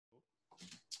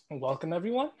Welcome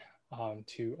everyone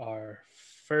to our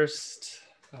first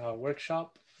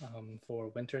workshop for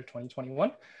winter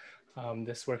 2021.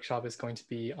 This workshop is going to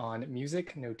be on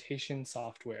music notation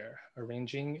software,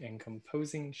 arranging and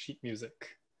composing sheet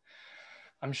music.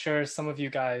 I'm sure some of you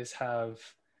guys have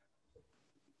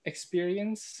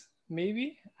experience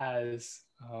maybe as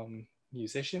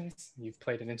musicians. You've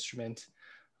played an instrument,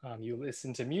 you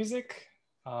listen to music,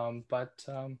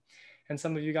 and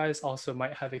some of you guys also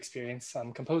might have experience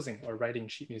composing or writing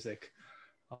sheet music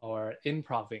or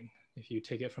improving, if you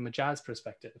take it from a jazz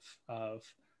perspective of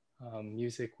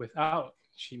music without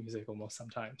sheet music almost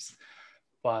sometimes.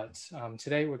 But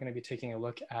today we're going to be taking a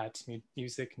look at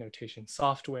music notation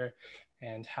software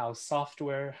and how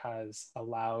software has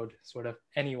allowed sort of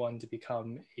anyone to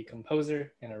become a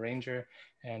composer, an arranger,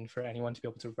 and for anyone to be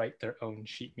able to write their own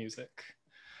sheet music.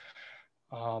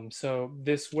 So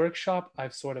this workshop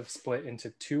I've sort of split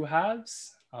into two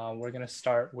halves. We're going to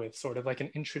start with sort of like an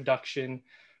introduction,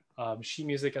 sheet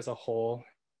music as a whole,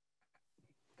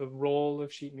 the role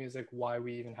of sheet music, why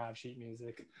we even have sheet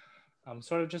music,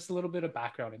 sort of just a little bit of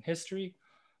background and history.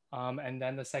 And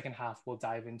then the second half we'll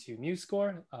dive into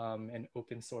Musescore, an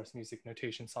open source music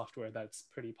notation software that's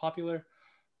pretty popular,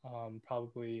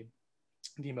 probably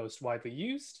the most widely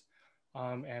used.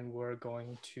 And we're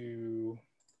going to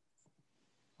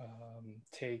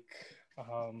take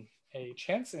a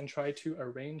chance and try to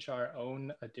arrange our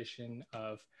own edition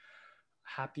of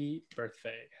Happy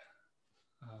Birthday.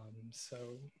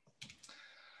 So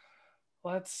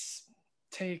let's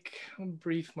take a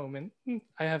brief moment.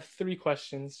 I have three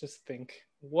questions. Just think,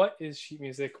 what is sheet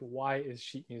music? Why is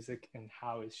sheet music? And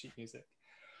how is sheet music?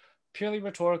 Purely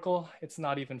rhetorical. It's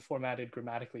not even formatted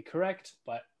grammatically correct,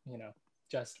 but you know,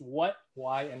 just what,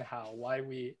 why, and how. Why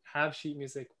we have sheet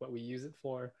music, what we use it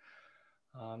for.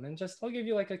 And just I'll give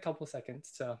you like a couple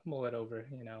seconds to mull it over,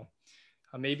 you know.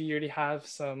 Maybe you already have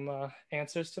some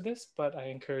answers to this, but I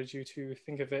encourage you to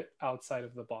think of it outside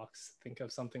of the box. Think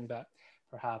of something that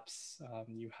perhaps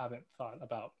you haven't thought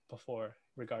about before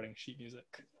regarding sheet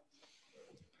music.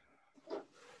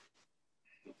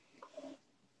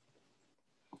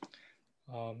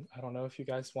 I don't know if you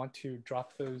guys want to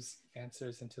drop those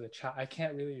answers into the chat. I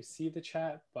can't really see the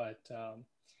chat, but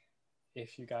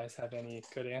if you guys have any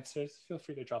good answers, feel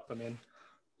free to drop them in.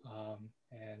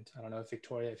 And I don't know,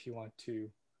 Victoria, if you want to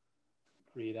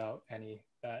read out any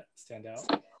that stand out.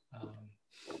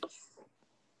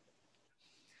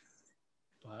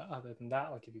 But other than that,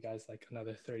 I'll give you guys like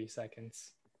another 30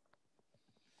 seconds.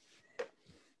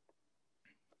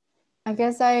 I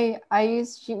guess I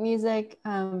use sheet music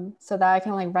so that I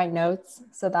can like write notes,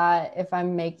 so that if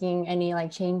I'm making any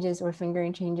like changes or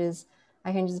fingering changes,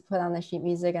 I can just put on the sheet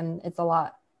music and it's a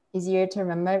lot easier to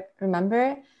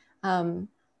remember. And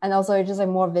also it's just like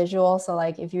more visual. So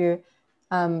like if you're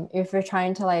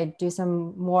trying to like do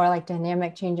some more like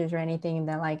dynamic changes or anything,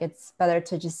 then like it's better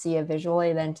to just see it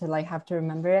visually than to like have to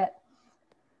remember it.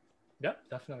 Yep,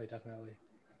 definitely.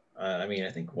 I mean, I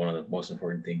think one of the most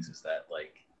important things is that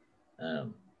like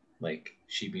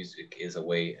sheet music is a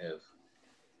way of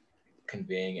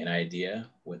conveying an idea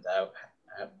without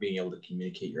being able to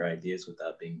communicate your ideas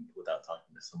without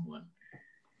talking to someone,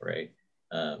 right?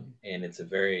 And it's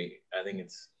I think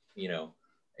it's, you know,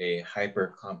 a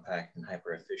hyper compact and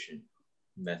hyper efficient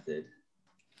method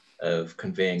of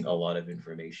conveying a lot of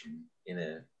information in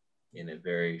a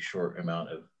very short amount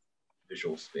of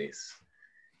visual space.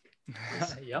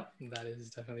 Yep, that is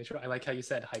definitely true. I like how you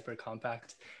said hyper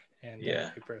compact and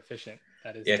hyper efficient.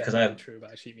 That is definitely true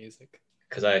about sheet music.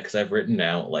 Because I've written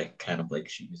out like kind of like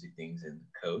sheet music things in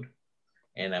code,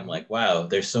 and I'm like, wow,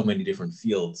 there's so many different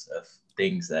fields of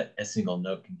things that a single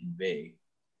note can convey.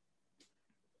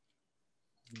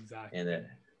 Exactly. And then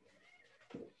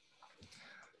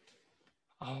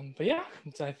but yeah,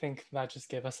 I think that just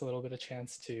gave us a little bit of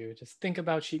chance to just think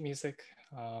about sheet music.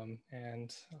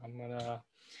 And I'm gonna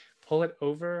pull it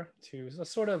over to a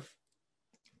sort of,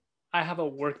 I have a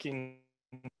working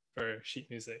for sheet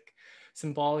music.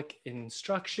 Symbolic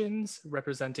instructions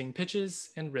representing pitches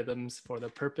and rhythms for the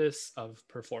purpose of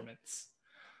performance.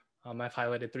 I've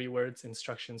highlighted three words: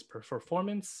 instructions per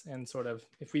performance, and sort of,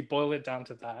 if we boil it down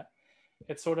to that,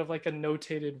 it's sort of like a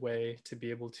notated way to be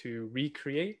able to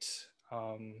recreate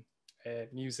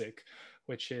music,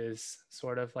 which is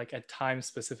sort of like a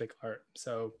time-specific art.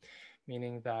 So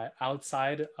meaning that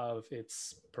outside of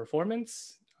its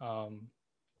performance,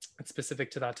 it's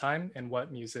specific to that time, and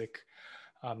what music,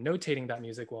 notating that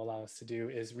music will allow us to do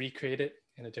is recreate it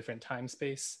in a different time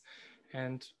space.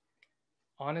 And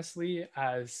honestly,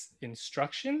 as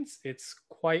instructions, it's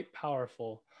quite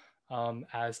powerful.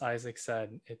 As Isaac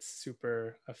said, it's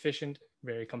super efficient,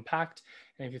 very compact.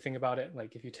 And if you think about it,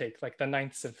 like if you take like the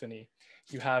Ninth Symphony,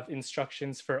 you have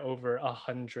instructions for over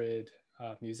 100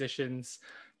 musicians,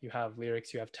 you have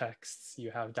lyrics, you have texts,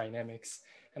 you have dynamics,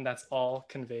 and that's all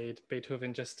conveyed.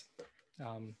 Beethoven just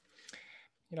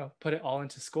put it all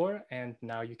into score, and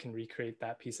now you can recreate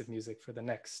that piece of music for the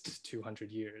next 200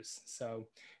 years. So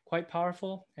quite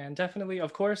powerful. And definitely,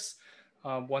 of course,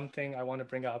 one thing I want to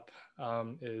bring up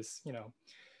is,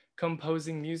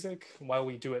 composing music while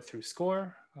we do it through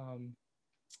score.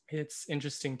 It's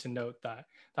interesting to note that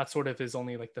that sort of is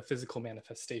only like the physical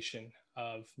manifestation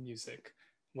of music,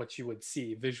 what you would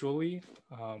see visually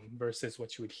versus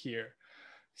what you would hear.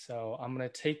 So I'm going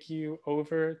to take you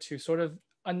over to sort of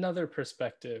another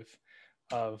perspective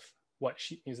of what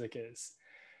sheet music is.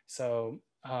 So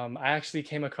I actually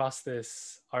came across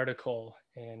this article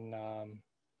in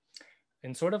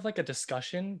sort of like a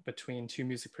discussion between two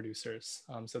music producers.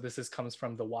 So this comes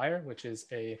from The Wire, which is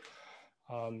a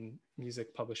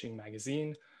music publishing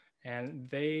magazine, and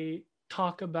they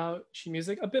talk about sheet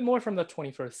music a bit more from the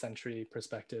 21st century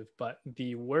perspective, but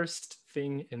the worst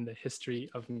thing in the history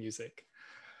of music.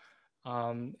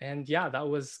 And yeah, that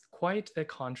was quite a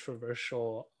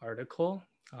controversial article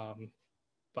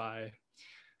by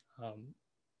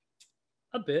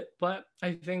a bit, but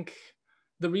I think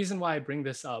the reason why I bring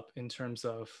this up in terms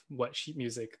of what sheet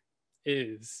music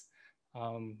is,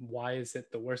 why is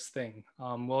it the worst thing?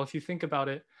 Well, if you think about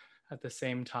it at the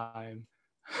same time,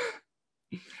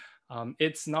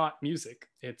 it's not music,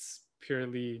 it's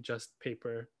purely just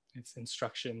paper, it's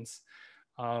instructions.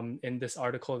 In this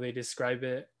article, they describe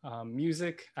it,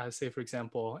 music as, say, for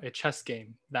example, a chess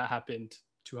game that happened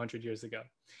 200 years ago.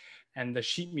 And the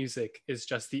sheet music is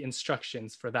just the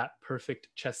instructions for that perfect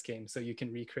chess game. So you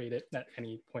can recreate it at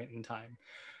any point in time.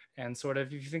 And sort of,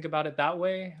 if you think about it that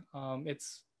way,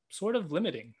 it's sort of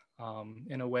limiting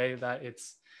in a way that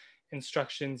it's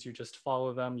instructions, you just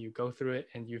follow them, you go through it,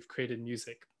 and you've created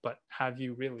music. But have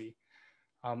you really?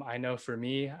 I know for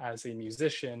me as a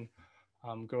musician,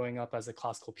 growing up as a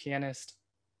classical pianist,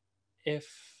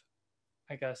 if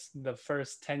I guess the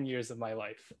first 10 years of my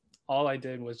life, all I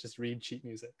did was just read sheet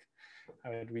music. I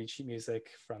would read sheet music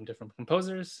from different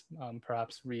composers,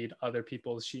 perhaps read other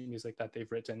people's sheet music that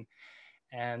they've written.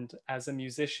 And as a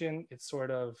musician, it sort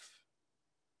of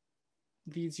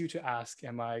leads you to ask,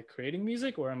 am I creating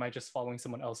music or am I just following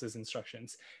someone else's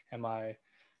instructions? Am I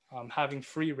having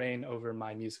free reign over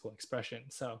my musical expression?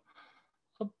 So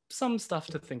some stuff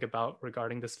to think about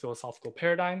regarding this philosophical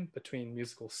paradigm between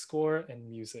musical score and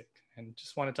music, and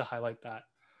just wanted to highlight that.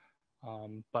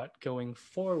 But going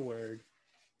forward,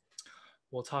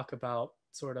 we'll talk about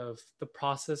sort of the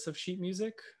process of sheet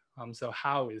music. So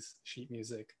how is sheet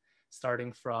music,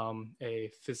 starting from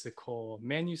a physical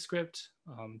manuscript,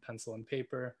 pencil and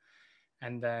paper,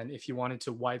 and then if you wanted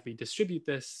to widely distribute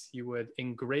this, you would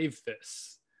engrave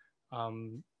this.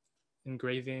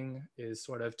 Engraving is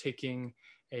sort of taking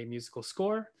a musical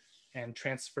score and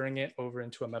transferring it over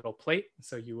into a metal plate.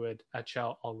 So you would etch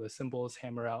out all the symbols,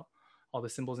 hammer out all the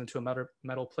symbols into a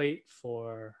metal plate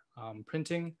for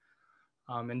printing.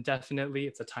 And definitely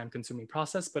it's a time-consuming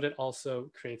process, but it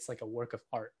also creates like a work of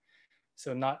art.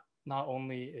 So not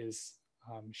only is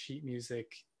sheet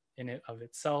music in it of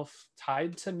itself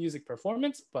tied to music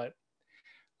performance, but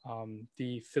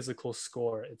the physical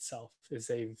score itself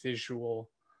is a visual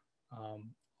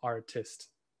artist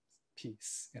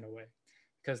piece in a way,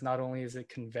 because not only is it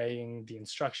conveying the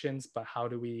instructions, but how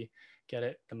do we get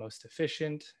it the most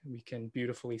efficient? We can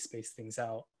beautifully space things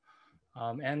out.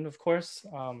 And of course,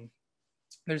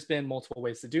 there's been multiple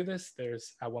ways to do this.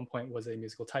 There's at one point was a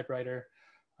musical typewriter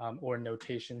or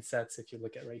notation sets. If you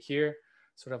look at right here,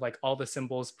 sort of like all the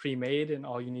symbols pre-made, and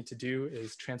all you need to do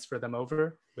is transfer them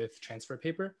over with transfer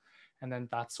paper. And then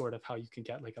that's sort of how you can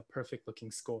get like a perfect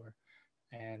looking score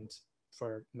and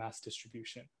for mass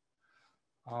distribution.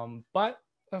 But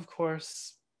of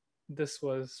course, this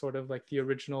was sort of like the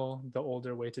original, the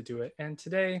older way to do it. And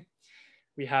today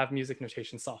we have music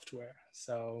notation software.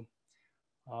 So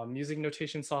music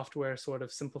notation software sort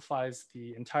of simplifies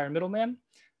the entire middleman,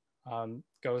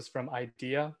 goes from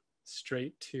idea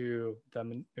straight to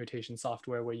the notation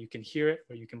software where you can hear it,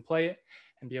 where you can play it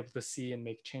and be able to see and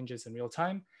make changes in real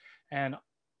time. And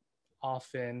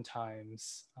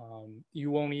oftentimes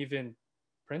you won't even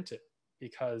print it,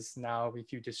 because now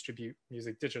if you distribute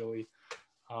music digitally,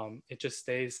 it just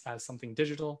stays as something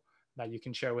digital that you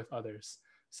can share with others.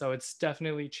 So it's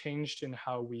definitely changed in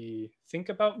how we think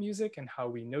about music and how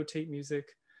we notate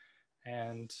music.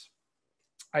 And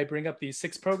I bring up these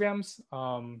 6 programs,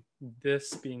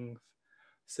 this being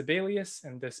Sibelius,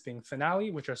 and this being Finale,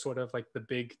 which are sort of like the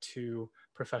big two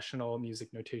professional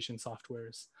music notation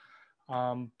softwares.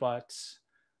 But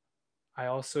I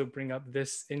also bring up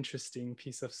this interesting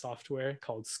piece of software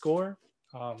called Score.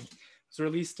 It was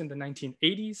released in the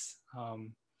 1980s,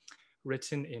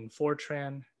 written in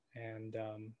Fortran, and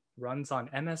runs on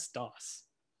MS-DOS.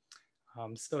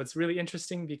 So it's really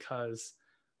interesting because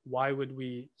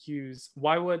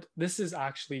this is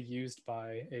actually used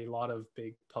by a lot of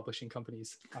big publishing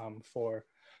companies for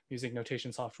music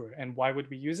notation software. And why would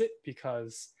we use it?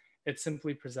 Because it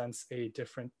simply presents a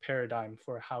different paradigm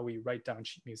for how we write down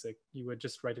sheet music. You would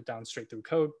just write it down straight through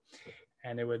code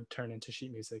and it would turn into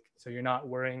sheet music. So you're not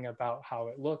worrying about how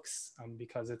it looks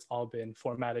because it's all been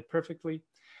formatted perfectly.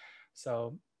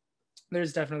 So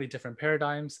there's definitely different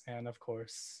paradigms. And of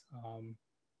course,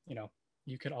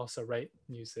 you could also write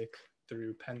music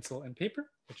through pencil and paper,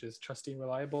 which is trusty and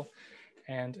reliable,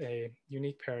 and a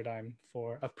unique paradigm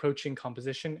for approaching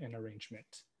composition and arrangement.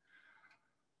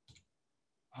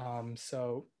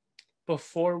 So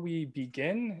before we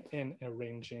begin in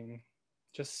arranging,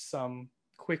 just some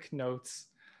quick notes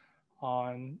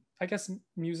on, I guess,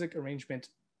 music arrangement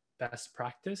best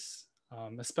practice,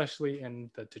 especially in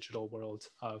the digital world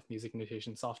of music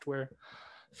notation software.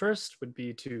 First would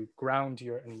be to ground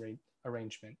your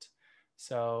arrangement.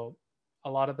 So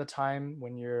a lot of the time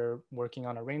when you're working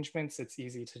on arrangements, it's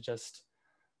easy to just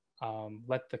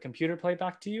let the computer play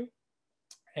back to you.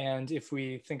 And if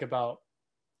we think about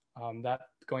that,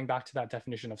 going back to that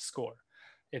definition of score,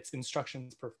 it's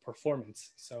instructions per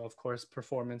performance. So of course,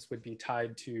 performance would be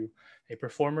tied to a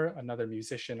performer, another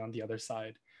musician on the other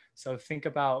side. So think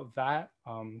about that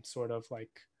sort of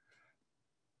like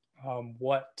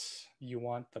what you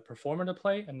want the performer to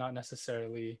play and not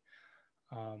necessarily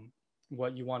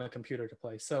what you want a computer to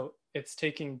play. So it's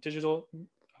taking digital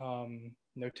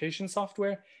notation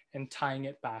software and tying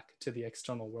it back to the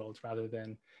external world rather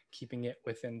than keeping it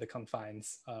within the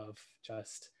confines of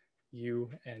just you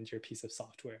and your piece of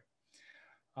software.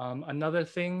 Another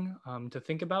thing to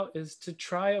think about is to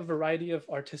try a variety of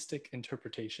artistic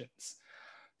interpretations.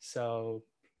 So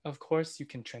of course you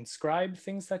can transcribe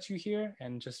things that you hear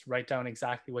and just write down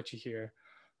exactly what you hear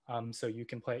so you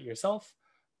can play it yourself.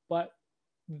 But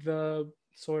the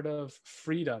sort of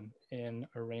freedom in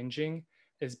arranging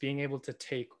is being able to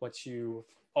take what you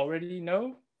already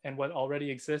know and what already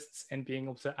exists and being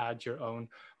able to add your own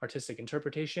artistic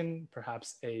interpretation,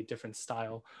 perhaps a different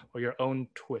style or your own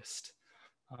twist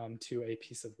to a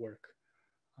piece of work.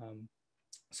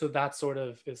 So that sort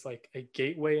of is like a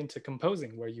gateway into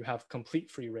composing where you have complete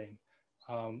free reign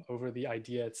over the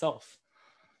idea itself.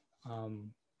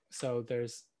 So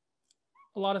there's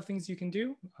a lot of things you can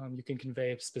do. You can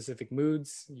convey specific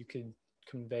moods. You can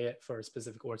convey it for a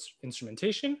specific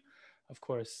instrumentation. Of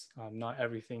course, not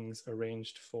everything's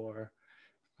arranged for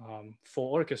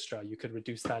full orchestra. You could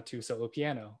reduce that to solo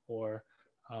piano or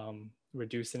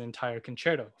reduce an entire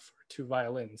concerto for 2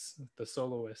 violins, the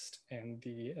soloist and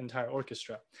the entire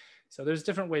orchestra. So there's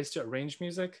different ways to arrange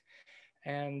music.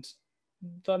 And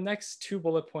the next 2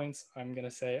 bullet points I'm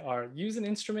gonna say are use an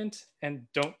instrument and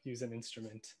don't use an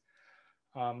instrument.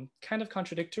 Kind of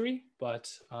contradictory,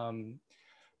 but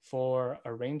for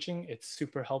arranging, it's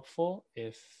super helpful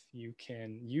if you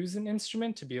can use an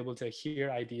instrument to be able to hear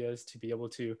ideas, to be able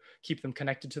to keep them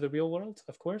connected to the real world,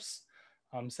 of course.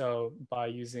 So by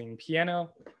using piano,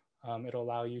 it'll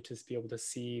allow you to be able to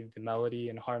see the melody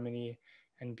and harmony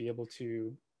and be able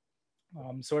to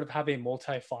sort of have a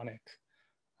multiphonic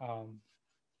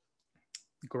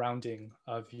grounding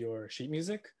of your sheet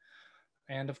music.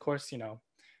 And of course,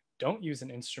 don't use an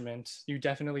instrument. You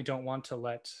definitely don't want to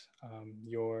let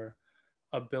your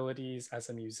abilities as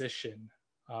a musician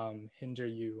hinder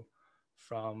you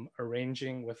from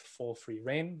arranging with full free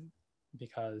reign,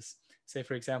 because say,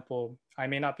 for example, I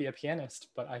may not be a pianist,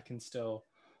 but I can still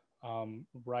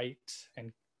write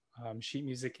and sheet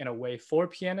music in a way for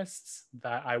pianists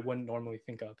that I wouldn't normally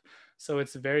think of. So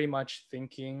it's very much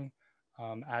thinking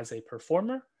as a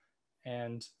performer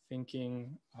and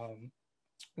thinking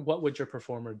what would your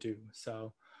performer do?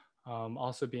 So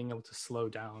also being able to slow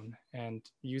down and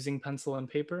using pencil and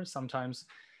paper, sometimes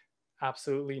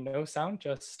absolutely no sound,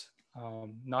 just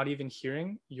not even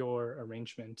hearing your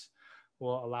arrangement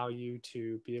will allow you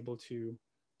to be able to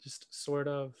just sort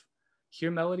of hear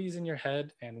melodies in your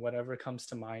head, and whatever comes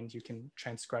to mind, you can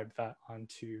transcribe that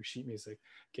onto sheet music,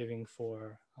 giving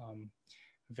for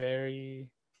very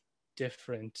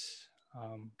different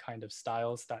kind of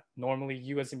styles that normally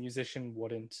you as a musician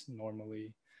wouldn't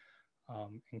normally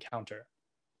encounter.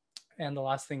 And the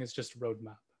last thing is just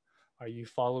roadmap. Are you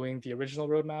following the original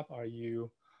roadmap? Are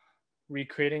you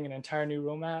recreating an entire new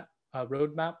roadmap?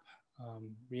 roadmap,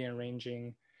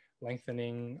 rearranging,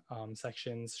 lengthening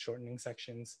sections, shortening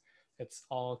sections. It's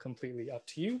all completely up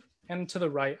to you. And to the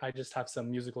right, I just have some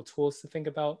musical tools to think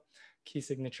about: key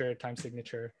signature, time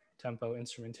signature, tempo,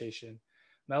 instrumentation,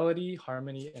 melody,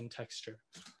 harmony, and texture.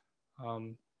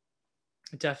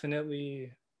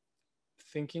 Definitely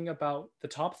thinking about the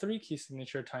top three: key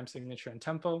signature, time signature, and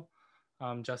tempo,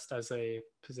 just as a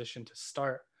position to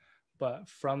start. But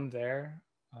from there,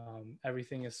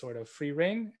 everything is sort of free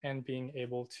reign, and being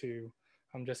able to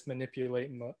just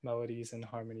manipulate melodies and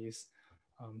harmonies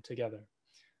together.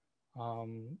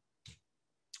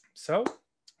 So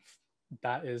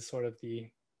that is sort of the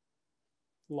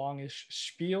longish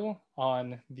spiel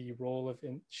on the role of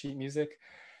sheet music.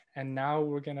 And now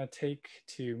we're gonna take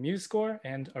to Musescore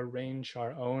and arrange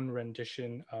our own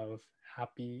rendition of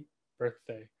Happy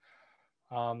Birthday.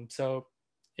 So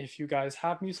if you guys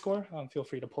have Musescore, feel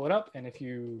free to pull it up. And if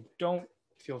you don't,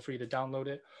 feel free to download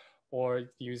it, or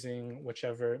using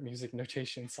whichever music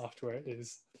notation software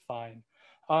is fine.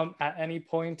 At any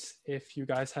point, if you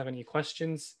guys have any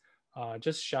questions,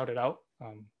 just shout it out,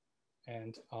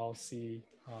 and I'll see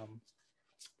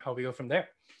how we go from there.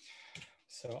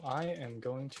 So I am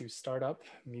going to start up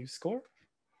Musescore.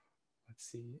 Let's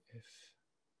see if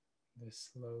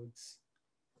this loads.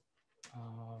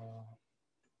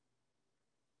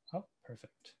 Oh,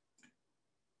 perfect.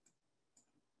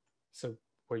 So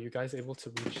were you guys able to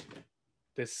reach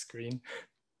this screen?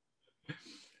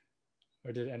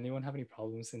 Or did anyone have any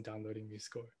problems in downloading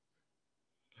Musescore?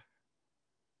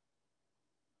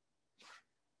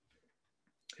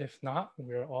 If not,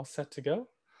 we're all set to go.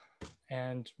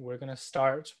 And we're gonna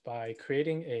start by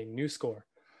creating a new score.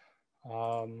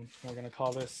 We're gonna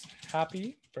call this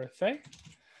Happy Birthday.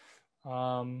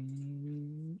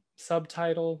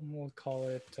 Subtitle, we'll call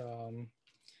it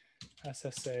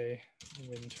SSA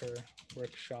Winter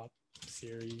Workshop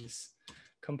Series.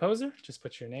 Composer, just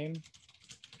put your name.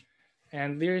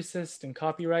 And lyricist and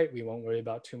copyright, we won't worry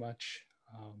about too much.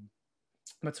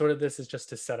 But sort of this is just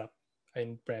to set up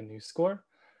a brand new score.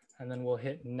 And then we'll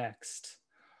hit next.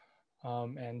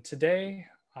 And today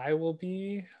I will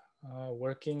be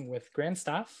working with grand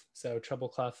staff, so treble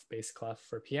clef, bass clef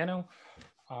for piano.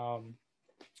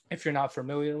 If you're not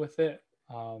familiar with it,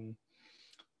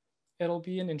 it'll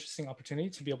be an interesting opportunity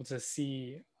to be able to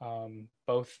see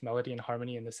both melody and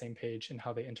harmony in the same page and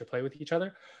how they interplay with each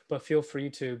other. But feel free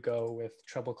to go with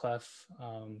treble clef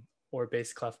or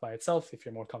bass clef by itself if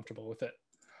you're more comfortable with it.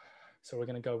 So we're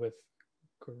going to go with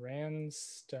grand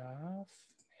staff,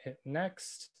 hit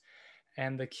next.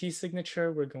 And the key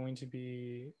signature we're going to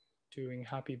be doing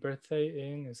Happy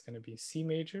Birthday in is going to be C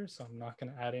major, so I'm not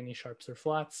going to add any sharps or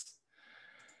flats.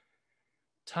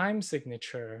 Time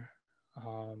signature,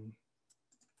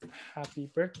 Happy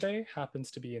Birthday happens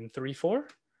to be in 3/4.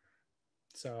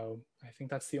 So I think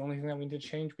that's the only thing that we need to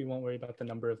change. We won't worry about the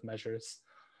number of measures.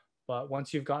 But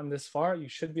once you've gotten this far, you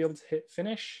should be able to hit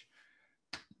finish.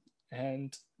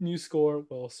 And Musescore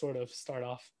will sort of start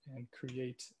off and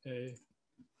create a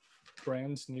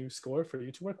brand new score for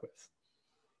you to work with.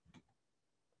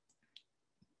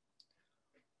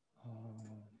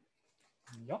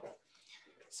 Yep.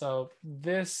 So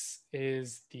this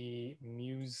is the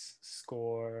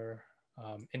Musescore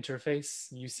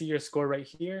interface. You see your score right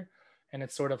here, and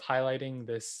it's sort of highlighting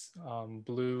this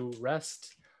blue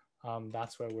rest.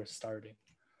 That's where we're starting.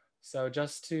 So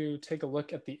just to take a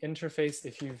look at the interface,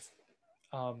 if you've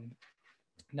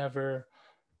never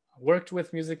worked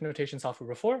with music notation software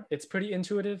before, it's pretty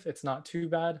intuitive. It's not too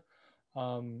bad.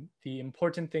 The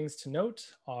important things to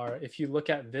note are, if you look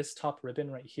at this top ribbon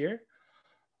right here,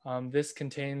 this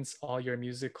contains all your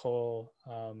musical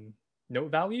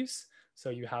note values. So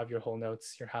you have your whole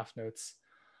notes, your half notes,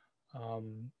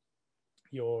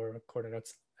 your quarter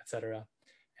notes, etc.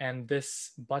 And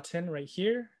this button right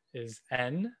here is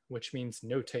N, which means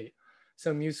notate.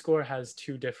 So Musescore has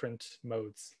two different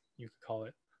modes, you could call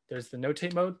it. There's the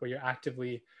notate mode, where you're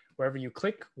actively, wherever you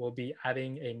click, will be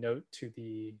adding a note to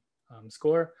the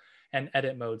score, and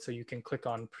edit mode, so you can click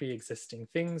on pre-existing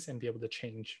things and be able to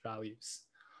change values.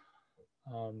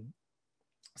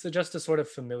 So just to sort of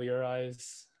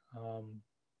familiarize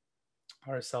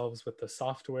ourselves with the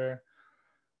software,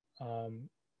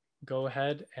 go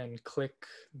ahead and click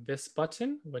this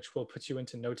button, which will put you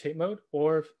into notate mode,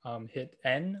 or hit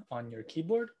N on your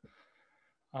keyboard.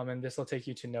 And this will take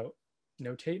you to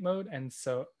notate mode. And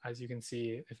so as you can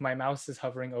see, if my mouse is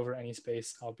hovering over any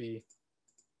space, I'll be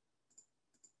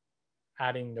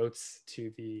adding notes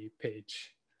to the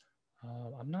page.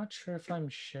 I'm not sure if I'm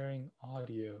sharing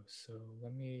audio, so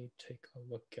let me take a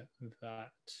look at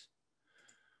that.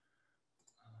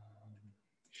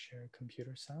 Share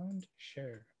computer sound,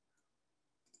 share.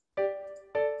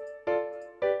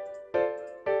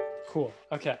 Cool.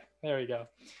 Okay, there we go.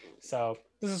 So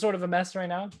this is sort of a mess right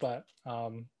now, but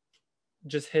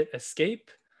just hit escape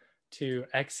to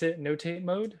exit notate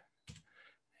mode,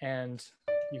 and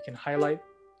you can highlight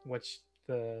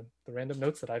the random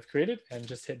notes that I've created and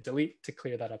just hit delete to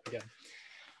clear that up again.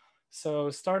 So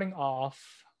starting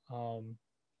off,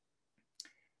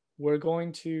 we're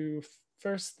going to,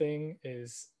 first thing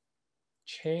is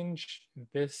change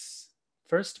this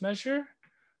first measure.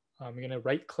 I'm going to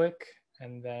right click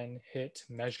and then hit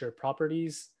measure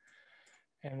properties.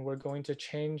 And we're going to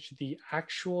change the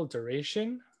actual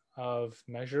duration of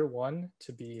measure 1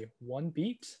 to be 1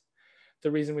 beat.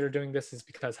 The reason we were doing this is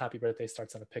because Happy Birthday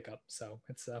starts on a pickup. So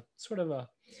it's a sort of a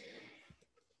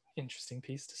interesting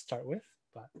piece to start with,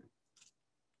 but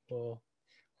we'll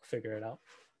figure it out.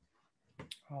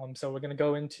 So we're going to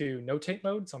go into notate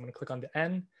mode. So I'm going to click on the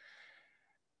N.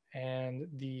 And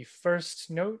the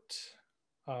first note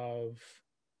of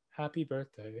Happy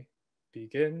Birthday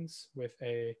begins with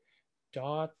a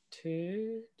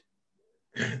dotted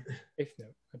 8th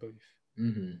note, I believe.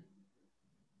 Mm-hmm.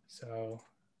 So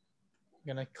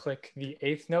I'm going to click the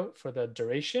 8th note for the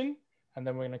duration, and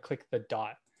then we're going to click the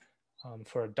dot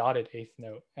for a dotted 8th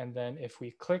note. And then if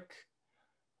we click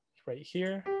right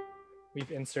here,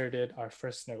 we've inserted our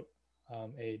first note,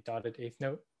 a dotted 8th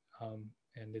note,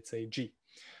 and it's a G.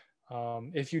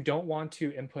 If you don't want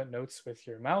to input notes with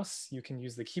your mouse, you can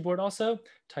use the keyboard also.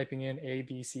 Typing in A,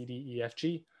 B, C, D, E, F,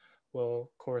 G will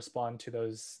correspond to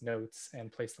those notes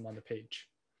and place them on the page.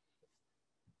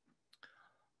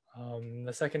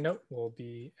 The second note will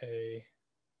be a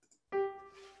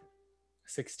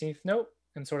 16th note,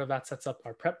 and sort of that sets up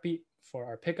our prep beat for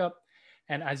our pickup.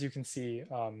 And as you can see,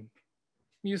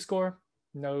 Musescore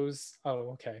knows,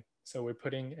 oh, okay, so we're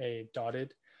putting a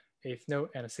dotted 8th note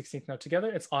and a 16th note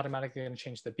together. It's automatically going to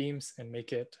change the beams and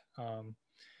make it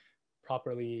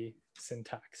properly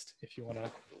syntaxed, if you want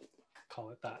to call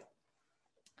it that.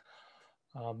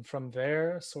 From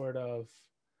there, sort of,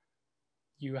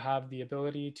 you have the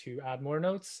ability to add more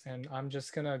notes, and I'm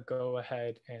just going to go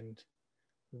ahead and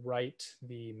write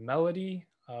the melody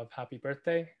of Happy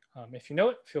Birthday. If you know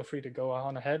it, feel free to go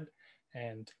on ahead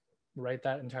and write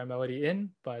that entire melody in,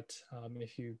 but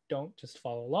if you don't, just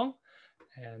follow along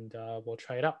and we'll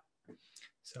try it out.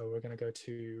 So we're going to go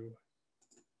to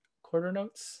quarter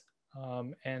notes.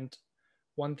 And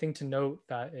one thing to note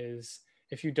that is,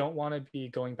 if you don't want to be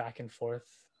going back and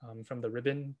forth from the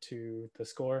ribbon to the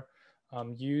score,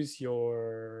 use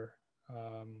your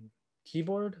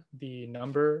keyboard. The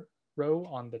number row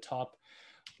on the top,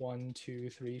 1, 2,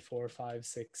 3, 4, 5,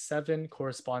 6, 7,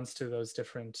 corresponds to those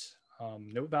different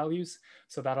note values.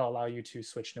 So that'll allow you to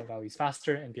switch note values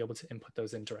faster and be able to input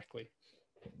those in directly.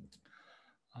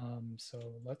 So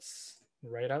let's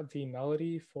write out the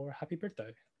melody for Happy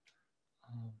Birthday.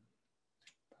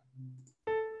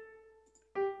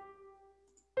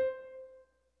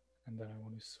 And then I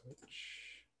want to switch.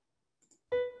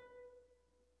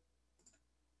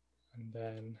 And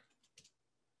then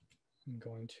I'm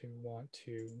going to want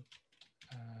to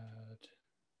add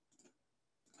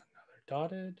another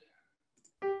dotted.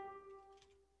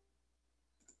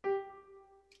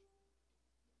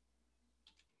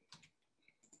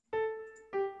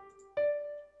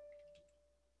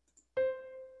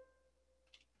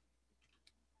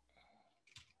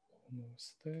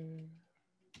 Almost there.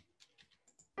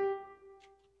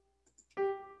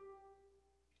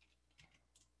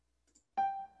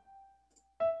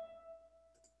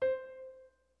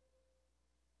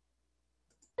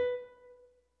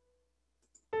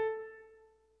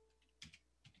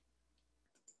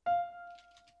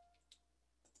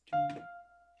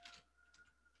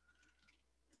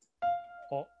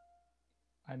 Oh,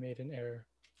 I made an error.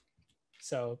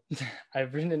 So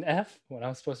I've written an F when I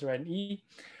was supposed to write an E.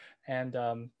 And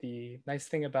the nice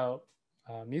thing about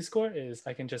Musescore is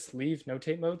I can just leave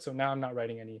notate mode. So now I'm not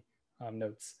writing any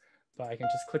notes, but I can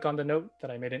just click on the note that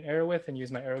I made an error with and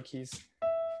use my arrow keys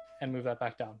and move that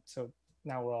back down. So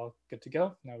now we're all good to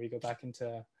go. Now we go back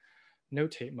into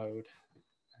notate mode.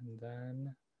 And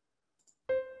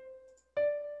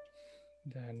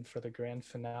then for the grand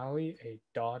finale, a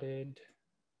dotted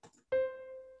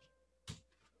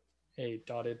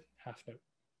half note.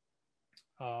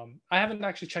 I haven't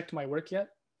actually checked my work yet,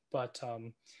 but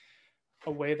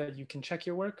a way that you can check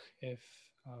your work, if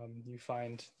you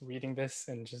find reading this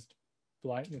and just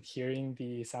blind hearing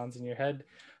the sounds in your head,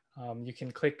 you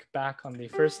can click back on the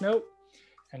first note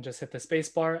and just hit the space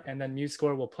bar, and then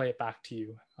Musescore will play it back to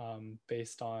you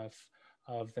based off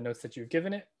of the notes that you've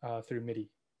given it through MIDI.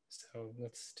 So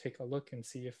let's take a look and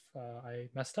see if I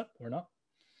messed up or not.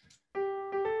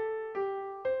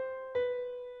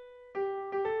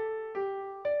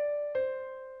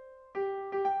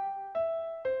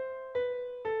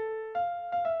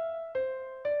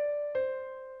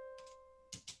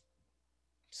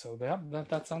 So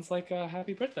that sounds like a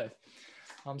happy birthday.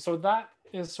 So that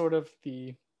is sort of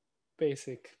the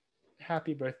basic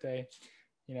happy birthday.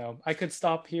 You know, I could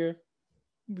stop here,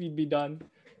 we'd be done,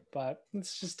 but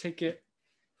let's just take it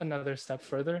another step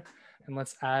further and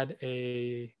let's add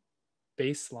a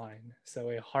bass line, so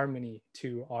a harmony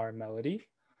to our melody.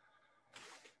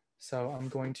 So I'm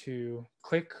going to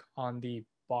click on the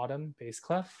bottom bass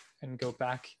clef and go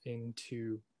back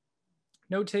into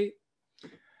notate.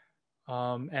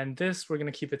 And this, we're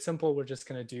going to keep it simple. We're just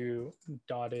going to do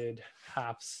dotted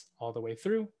halves all the way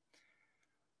through.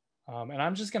 And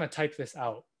I'm just going to type this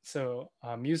out. So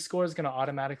Musescore is going to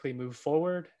automatically move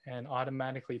forward and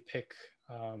automatically pick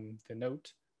the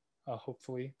note,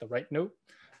 hopefully the right note.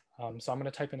 So I'm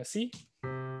going to type in a C,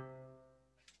 and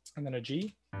then a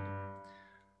G,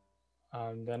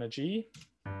 then a G,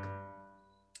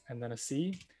 and then a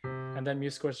C, and then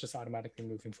Musescore is just automatically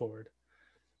moving forward.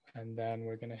 And then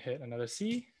we're going to hit another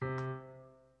C, and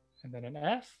then an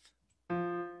F,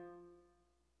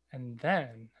 and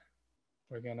then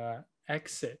we're going to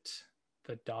exit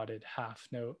the dotted half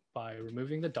note by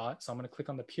removing the dot. So I'm going to click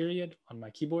on the period on my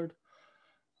keyboard,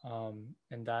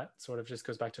 and that sort of just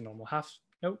goes back to normal half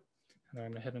note. And then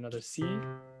I'm going to hit another C,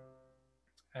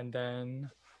 and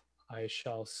then I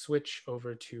shall switch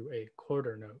over to a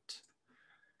quarter note,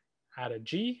 add a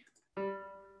G,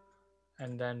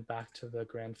 and then back to the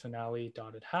grand finale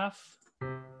dotted half.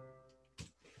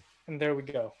 And there we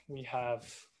go. We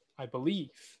have, I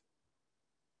believe,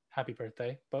 happy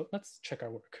birthday, but let's check our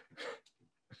work.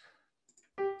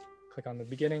 Click on the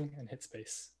beginning and hit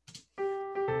space.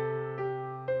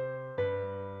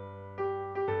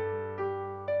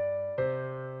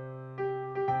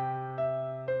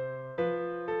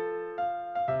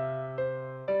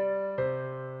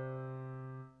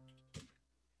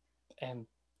 And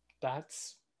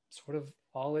that's sort of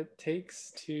all it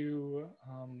takes to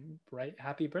write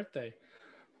happy birthday.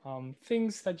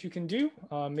 Things that you can do,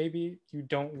 maybe you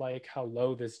don't like how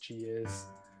low this G is.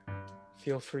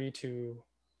 Feel free to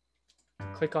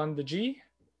click on the G,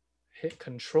 hit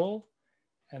Control,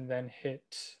 and then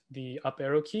hit the up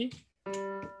arrow key.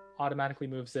 Automatically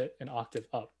moves it an octave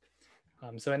up.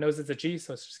 So it knows it's a G,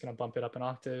 so it's just going to bump it up an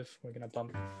octave. We're going to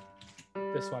bump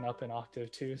this one up an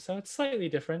octave too. So it's slightly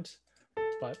different,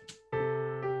 but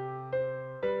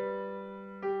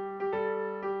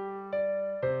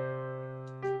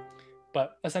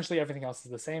essentially everything else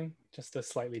is the same, just a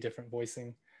slightly different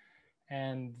voicing.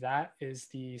 And that is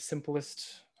the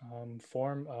simplest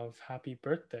form of happy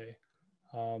birthday.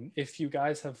 If you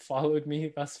guys have followed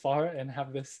me thus far and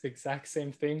have this exact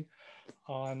same thing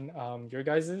on your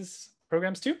guys's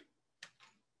programs too,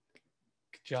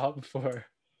 good job for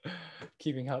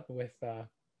keeping up with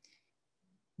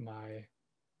my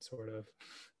sort of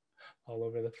all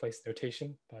over the place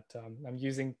notation. But I'm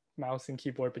using mouse and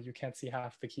keyboard, but you can't see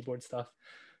half the keyboard stuff,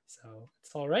 so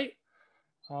it's all right.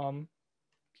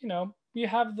 You know, we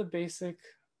have the basic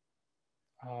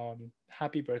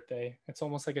happy birthday. It's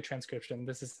almost like a transcription.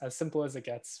 This is as simple as it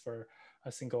gets for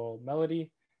a single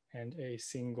melody and a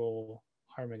single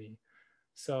harmony.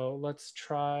 So let's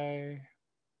try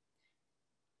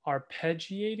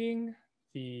arpeggiating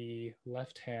the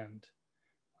left hand.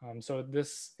 So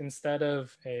this, instead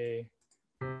of a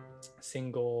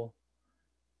single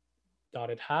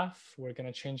dotted half, we're going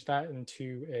to change that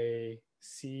into a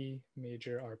C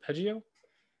major arpeggio.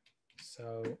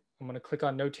 So I'm going to click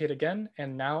on notate again,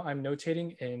 and now I'm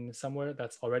notating in somewhere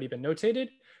that's already been notated.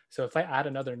 So if I add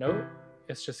another note,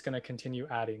 it's just going to continue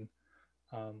adding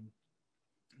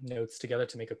notes together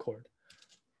to make a chord.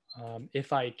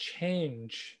 If I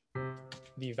change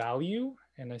the value,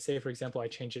 and I say, for example, I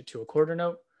change it to a quarter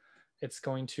note, it's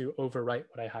going to overwrite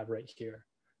what I have right here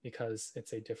because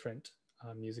it's a different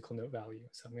musical note value.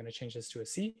 So I'm going to change this to a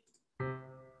C,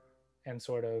 and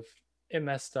sort of it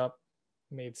messed up,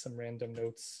 made some random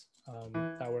notes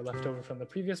that were left over from the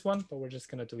previous one, but we're just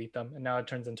going to delete them. And now it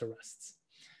turns into rests.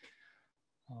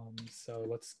 So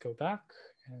let's go back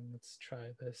and let's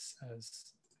try this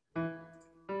as an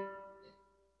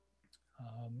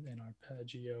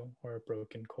arpeggio or a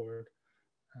broken chord.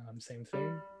 Same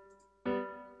thing.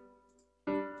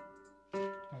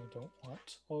 I don't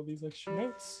want all these extra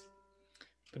notes.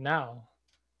 But now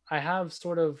I have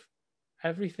sort of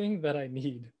everything that I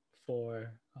need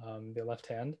for the left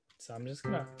hand. So I'm just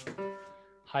gonna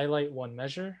highlight one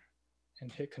measure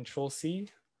and hit Control C,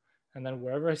 And then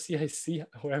wherever I see a C,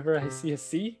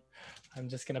 I'm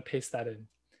just gonna paste that in.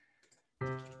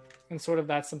 And sort of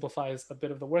that simplifies a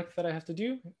bit of the work that I have to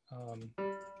do,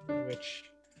 which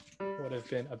would have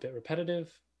been a bit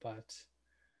repetitive, but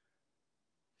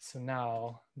so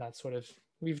now that sort of,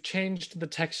 we've changed the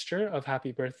texture of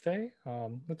happy birthday.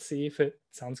 Let's see if it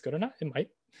sounds good or not. It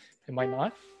might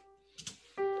not.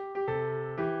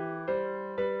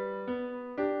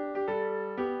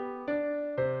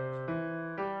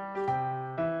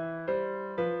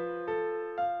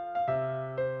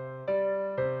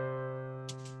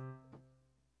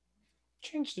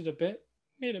 Changed it a bit,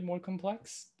 made it more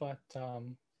complex, but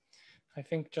I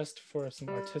think just for some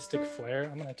artistic flair,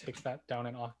 I'm gonna take that down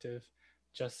an octave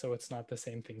just so it's not the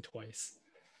same thing twice.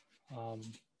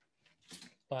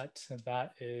 But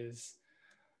that is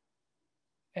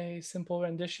a simple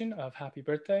rendition of Happy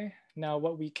Birthday. Now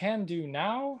what we can do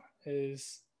now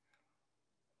is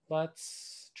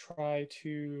let's try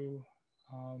to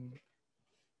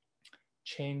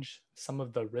change some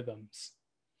of the rhythms.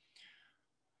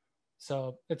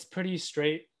 So it's pretty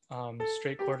straight,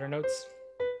 straight quarter notes,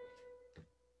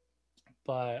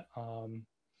 but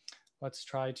let's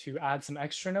try to add some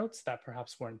extra notes that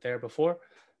perhaps weren't there before.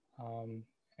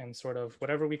 And sort of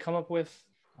whatever we come up with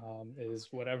is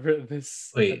whatever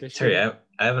this Wait, edition... Terry,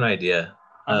 I have an idea.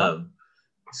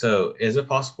 So is it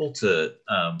possible to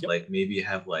Yep. like maybe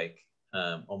have like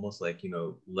almost like, you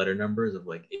know, letter numbers of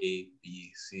like A,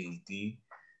 B, C, D,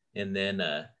 and then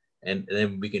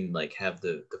we can like have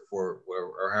the four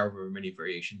or however many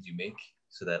variations you make,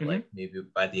 so that like maybe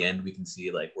by the end we can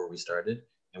see like where we started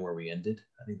and where we ended.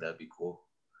 I think that'd be cool.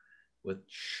 With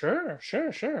Sure.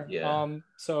 Yeah.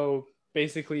 So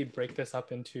basically break this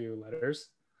up into letters.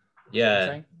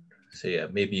 Yeah. So yeah,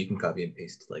 maybe you can copy and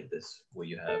paste like this what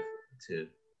you have to,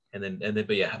 and then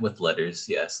but yeah, with letters,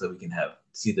 yeah, so we can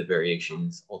see the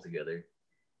variations all together.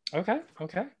 Okay.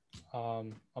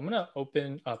 I'm gonna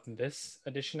open up this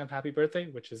edition of Happy Birthday,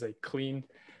 which is a clean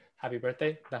Happy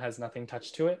Birthday that has nothing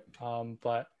touched to it.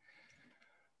 But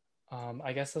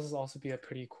I guess this will also be a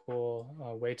pretty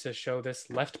cool way to show this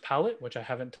left palette, which I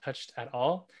haven't touched at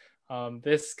all.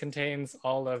 This contains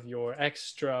all of your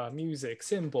extra music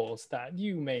symbols that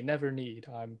you may never need.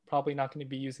 I'm probably not going to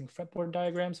be using fretboard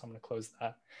diagrams, so I'm going to close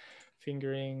that.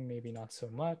 Fingering, maybe not so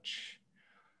much.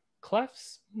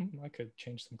 Clefs, I could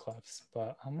change some clefs,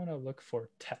 but I'm going to look for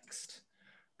text.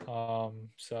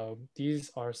 So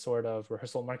these are sort of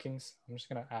rehearsal markings. I'm just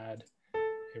going to add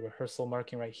a rehearsal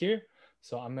marking right here.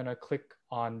 So I'm going to click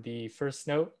on the first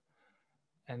note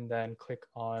and then click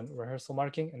on rehearsal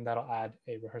marking, and that'll add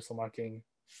a rehearsal marking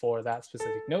for that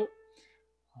specific note.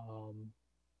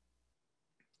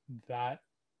 That,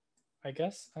 I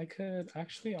guess I could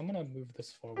actually, I'm going to move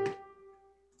this forward.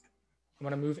 I'm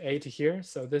going to move A to here.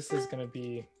 So this is going to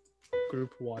be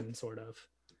group 1 sort of.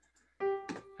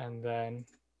 And then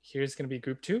here's going to be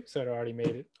group 2. So it already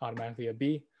made it automatically a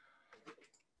B.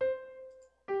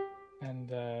 And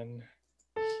then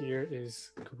here is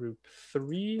group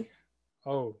 3.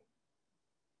 Oh,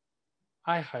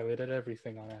 I highlighted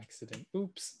everything on accident.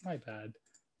 Oops, my bad.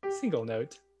 Single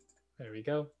note. There we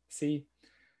go. C.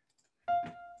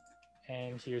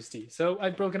 And here's D. So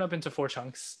I've broken up into 4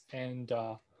 chunks. And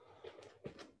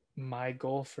my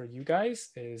goal for you guys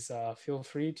is feel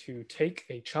free to take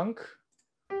a chunk,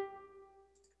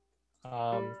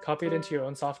 copy it into your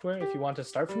own software if you want to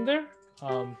start from there,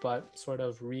 but sort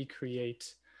of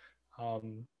recreate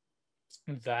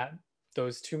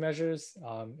those 2 measures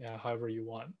however you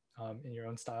want in your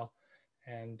own style.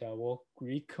 And we'll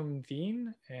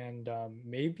reconvene, and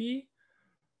maybe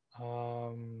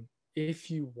if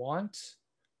you want,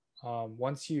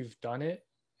 once you've done it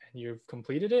and you've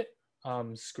completed it,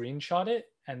 screenshot it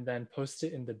and then post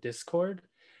it in the Discord,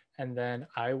 and then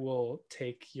I will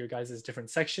take your guys'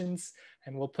 different sections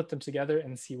and we'll put them together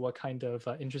and see what kind of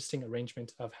interesting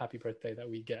arrangement of Happy Birthday that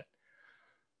we get.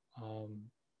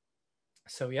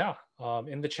 So yeah,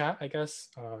 in the chat, I guess,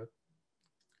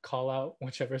 call out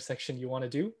whichever section you want to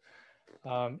do.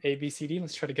 A, B, C, D,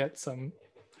 let's try to get some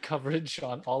coverage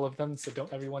on all of them, so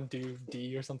don't everyone do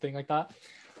D or something like that.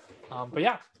 But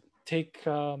yeah, take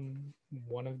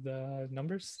one of the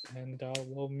numbers and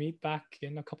we'll meet back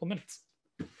in a couple minutes.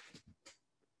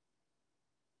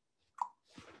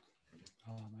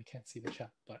 I can't see the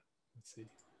chat, but let's see.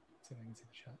 Let's see if I can see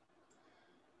the chat.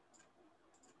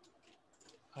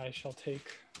 I shall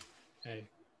take A.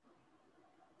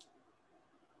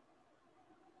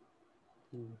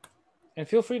 Ooh. And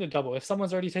feel free to double. If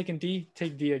someone's already taken D,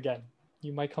 take D again.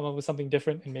 You might come up with something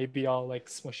different, and maybe I'll like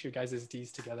smush your guys'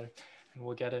 Ds together and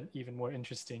we'll get an even more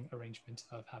interesting arrangement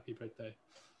of Happy Birthday.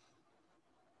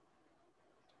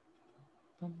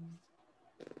 So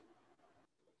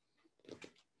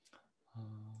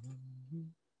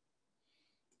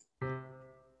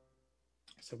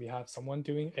we have someone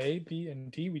doing A, B,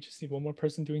 and D. We just need one more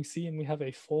person doing C, and we have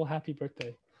a full happy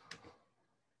birthday.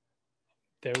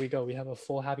 There we go. We have a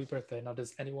full happy birthday. Now,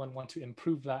 does anyone want to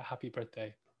improve that happy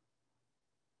birthday?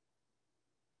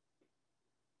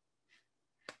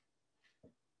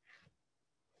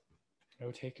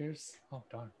 No takers? Oh,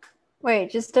 darn.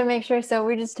 Wait, just to make sure. So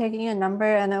we're just taking a number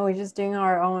and then we're just doing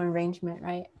our own arrangement,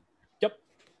 right? Yep.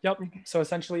 Okay. So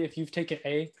essentially, if you've taken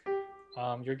A,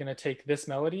 you're going to take this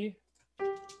melody.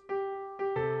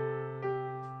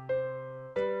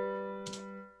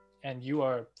 And you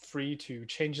are free to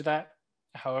change that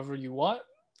however you want.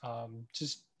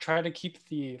 Just try to keep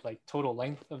the total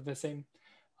length of the same,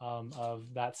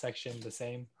 of that section the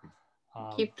same.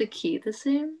 Keep the key the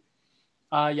same?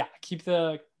 Yeah, keep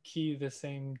the key the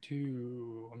same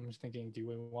too. I'm just thinking, do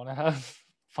we want to have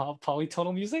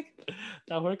polytonal music?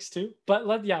 That works too. But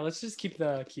let's just keep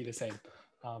the key the same,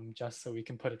 just so we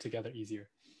can put it together easier.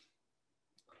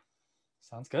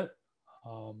 Sounds good.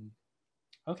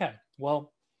 Okay,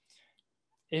 well,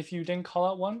 if you didn't call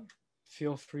out one,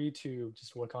 feel free to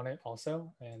just work on it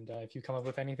also. And if you come up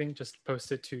with anything, just post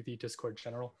it to the Discord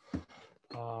general.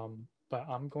 But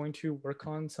I'm going to work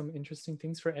on some interesting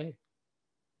things for A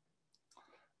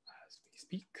as we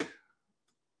speak.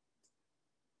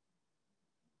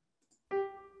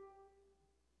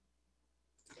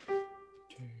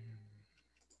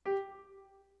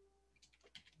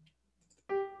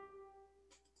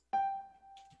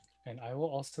 And I will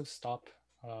also stop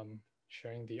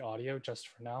sharing the audio just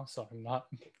for now, so I'm not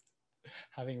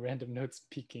having random notes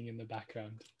peeking in the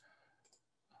background.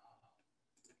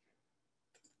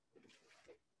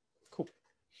 Cool.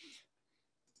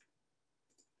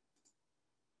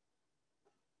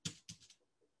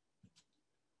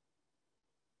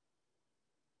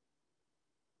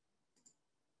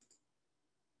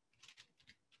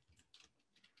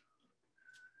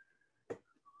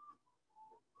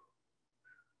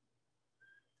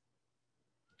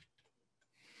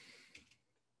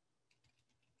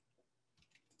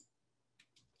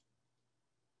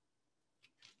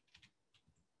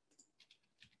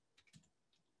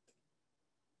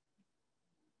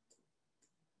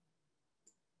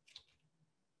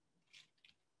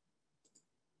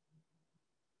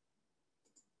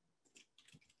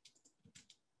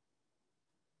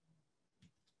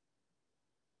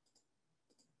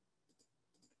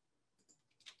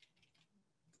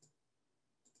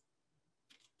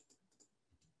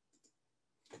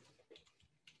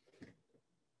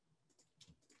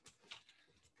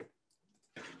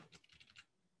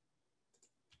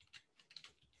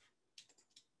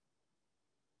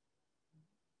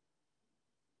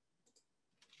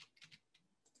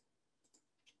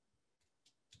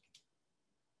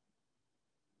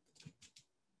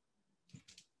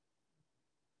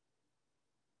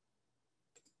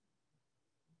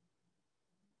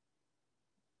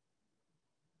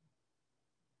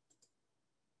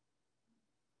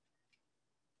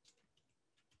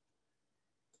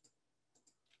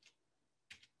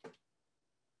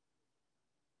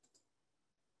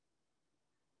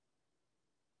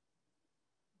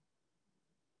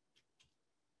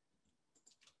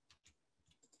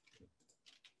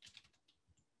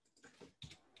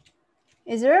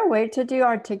 Is there a way to do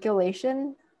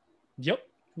articulation? Yep.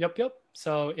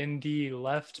 So in the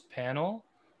left panel,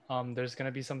 there's going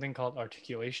to be something called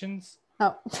articulations.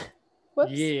 Oh,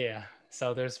 whoops. Yeah.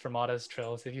 So there's fermatas,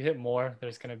 trills. If you hit more,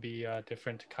 there's going to be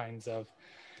different kinds of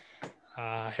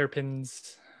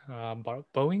hairpins,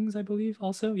 bowings, I believe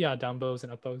also. Yeah, down bows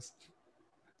and up bows.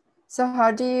 So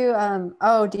how do you,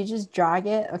 do you just drag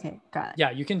it? Okay, got it.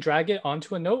 Yeah, you can drag it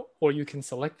onto a note, or you can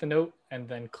select the note and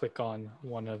then click on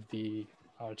one of the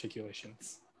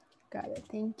articulations. Got it,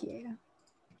 thank you.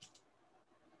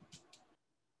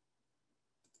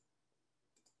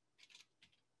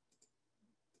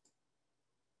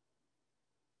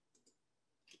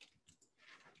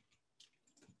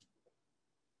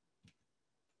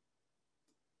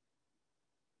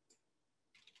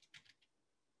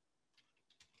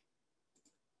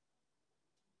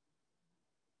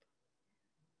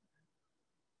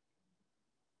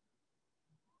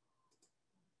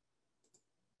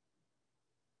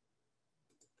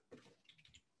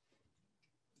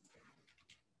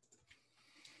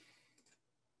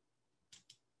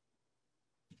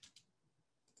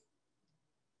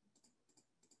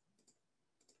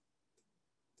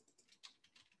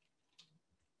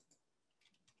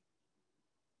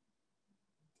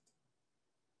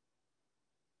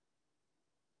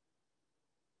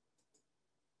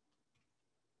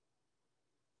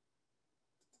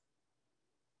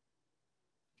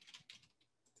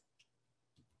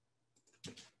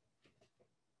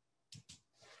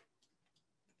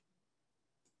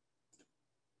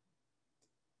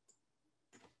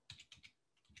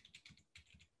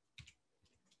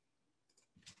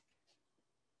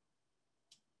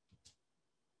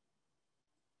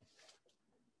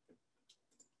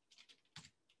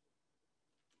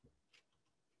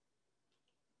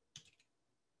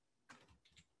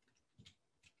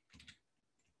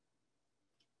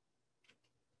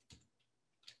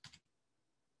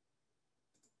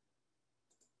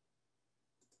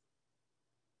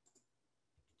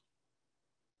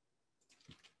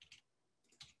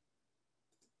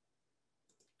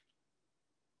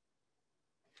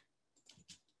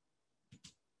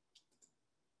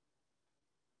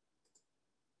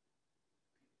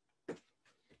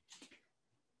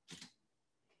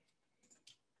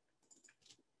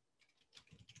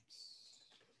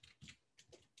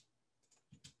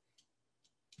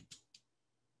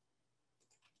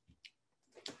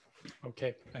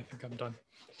 Okay, I think I'm done.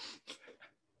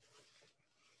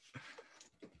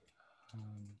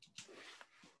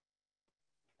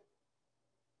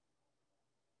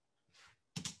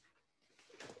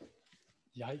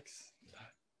 Yikes!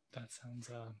 That sounds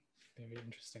very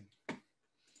interesting.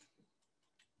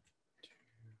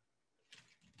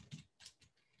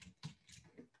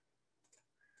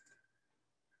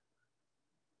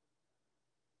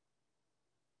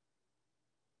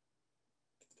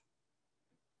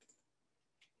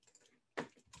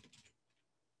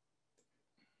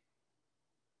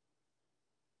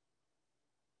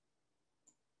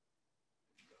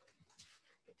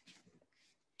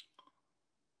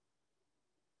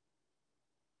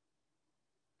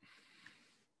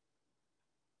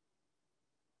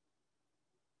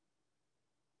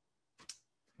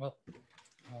 Well,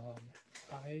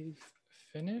 I've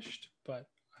finished, but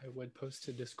I would post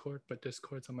to Discord, but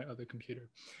Discord's on my other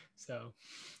computer. So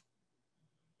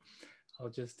I'll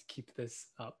just keep this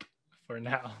up for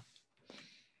now.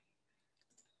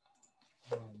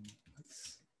 Let's boom.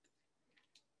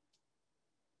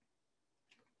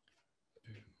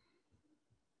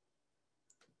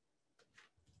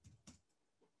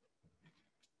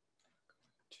 Go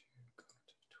to tools,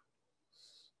 edit.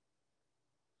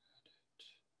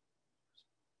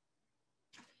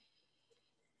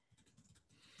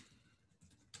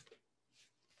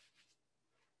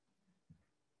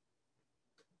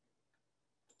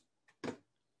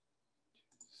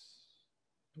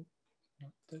 Nope,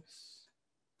 not this.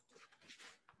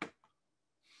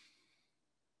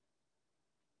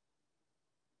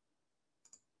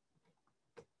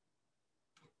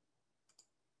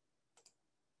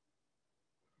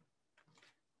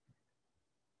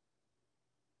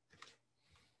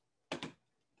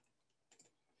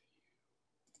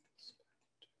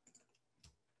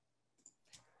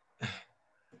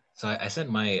 So I sent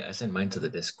mine to the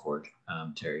Discord,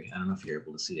 Terry. I don't know if you're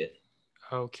able to see it.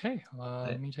 Okay,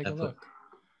 let me take a look.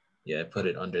 Yeah, I put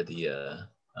it under the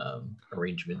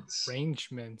arrangements.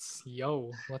 Arrangements,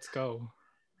 yo, let's go.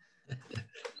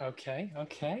 Okay.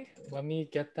 Let me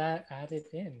get that added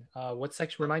in. What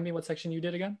section? Remind me what section you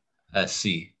did again?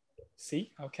 C.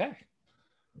 C. Okay.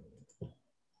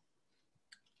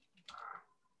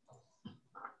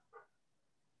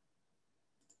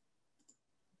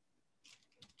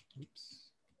 Oops.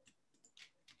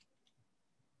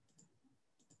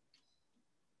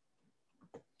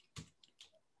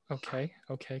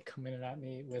 Okay, coming at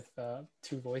me with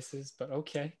two voices, but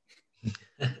okay.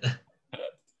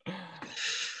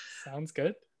 Sounds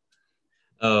good.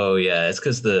 Oh yeah, it's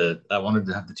because I wanted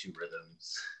to have the two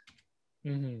rhythms.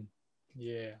 Mm-hmm.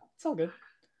 Yeah, it's all good.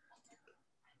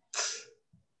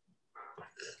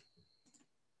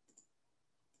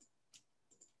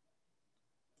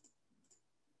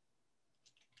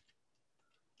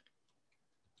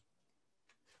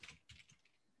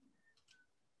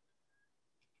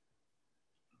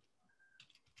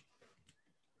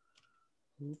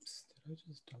 Oops, did I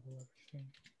just double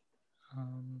everything?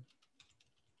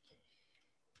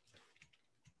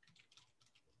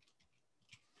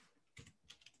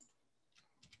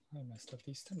 I messed up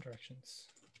these stem directions.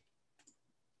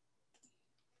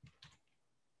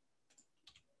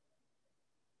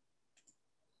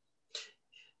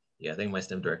 Yeah, I think my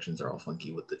stem directions are all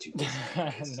funky with the two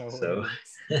voices. No so.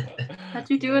 How'd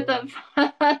you do it that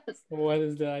fast? What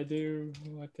did I do?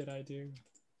 What did I do?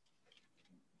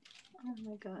 Oh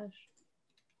my gosh.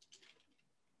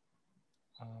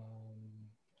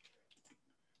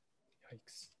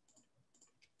 Yikes.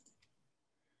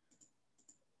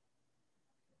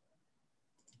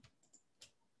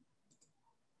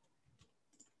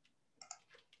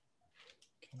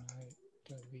 Can I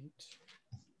delete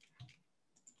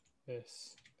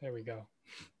this? There we go.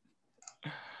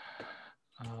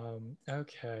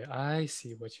 Okay, I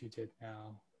see what you did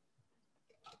now.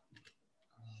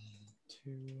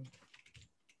 2.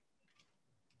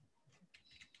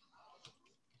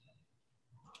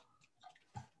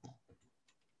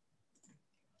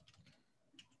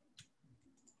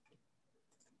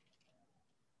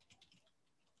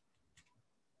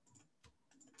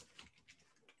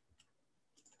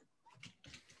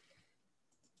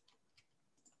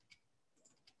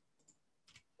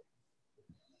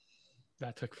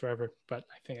 That took forever, but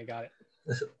I think I got it.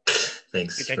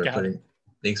 Thanks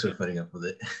for putting up with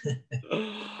it.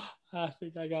 I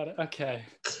think I got it. Okay.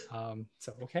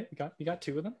 So okay, we got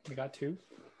two of them. We got two.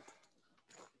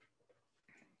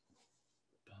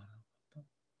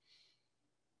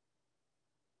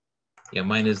 Yeah,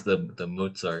 mine is the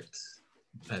Mozart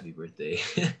Happy Birthday.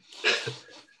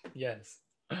 Yes.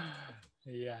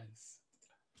 Yes.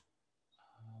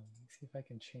 Let's see if I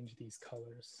can change these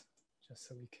colors. just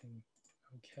so we can,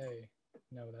 okay.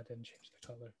 No, that didn't change the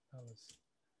color. That was,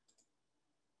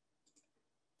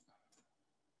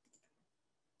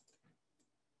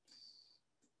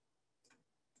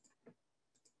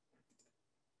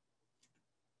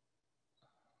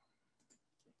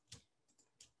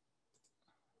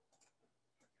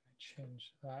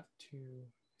 change that to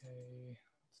a,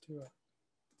 let's do it.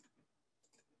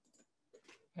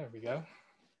 There we go.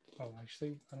 Oh,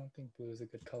 actually, I don't think blue is a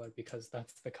good color because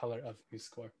that's the color of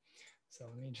Musescore. So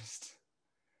let me just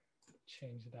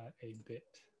change that a bit.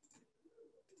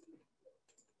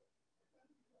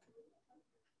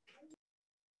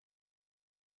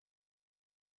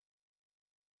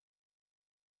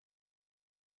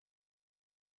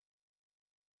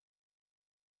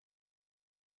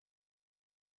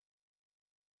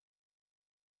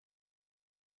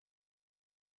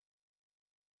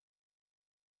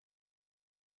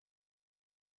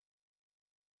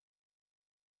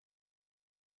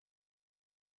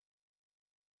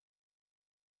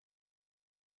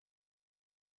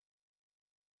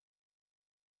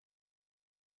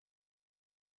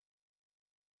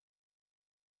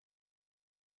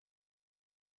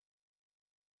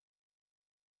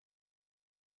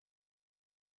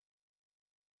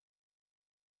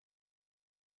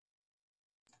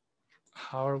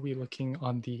 How are we looking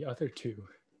on the other two?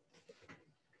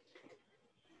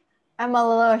 I'm a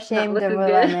little ashamed of looking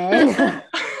what I good. made.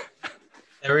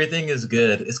 Everything is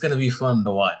good. It's gonna be fun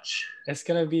to watch. It's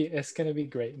gonna be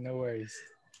great. No worries.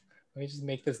 Let me just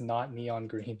make this not neon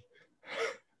green.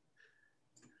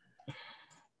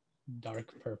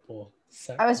 Dark purple.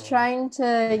 I was trying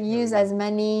to use as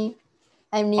many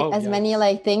yes.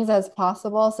 like things as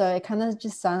possible, so it kind of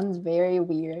just sounds very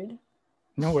weird.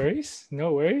 No worries.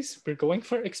 No worries. We're going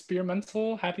for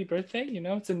experimental happy birthday. You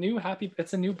know, it's a new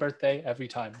birthday every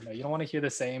time. You know, you don't want to hear the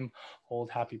same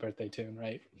old happy birthday tune,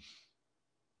 right?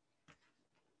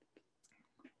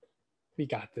 We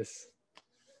got this.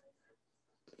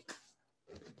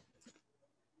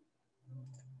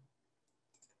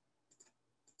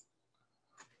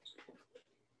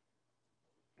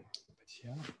 But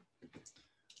yeah.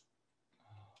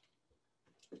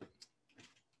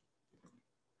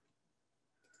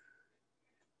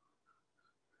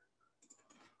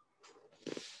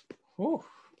 Oh,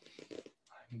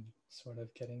 I'm sort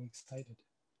of getting excited.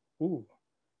 Ooh,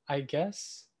 I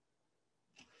guess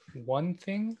one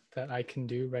thing that I can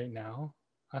do right now,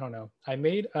 I don't know. I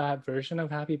made a version of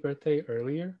Happy Birthday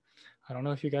earlier. I don't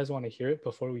know if you guys want to hear it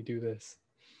before we do this.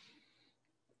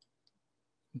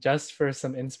 Just for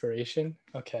some inspiration.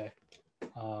 Okay.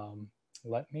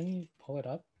 Let me pull it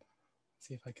up. Let's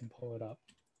see if I can pull it up.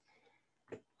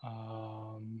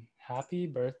 Happy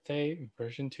Birthday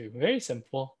version 2. Very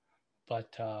simple,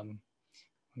 but let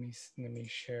me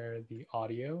share the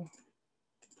audio.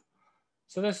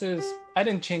 So this is, I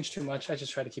didn't change too much. I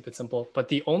just tried to keep it simple. But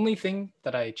the only thing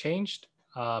that I changed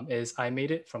is I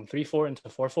made it from 3/4 into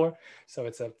 4/4. So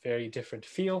it's a very different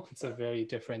feel. It's a very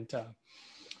different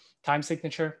time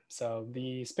signature. So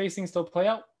the spacing still play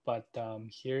out, but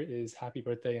here is Happy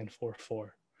Birthday in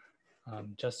 4/4,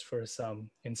 just for some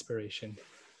inspiration.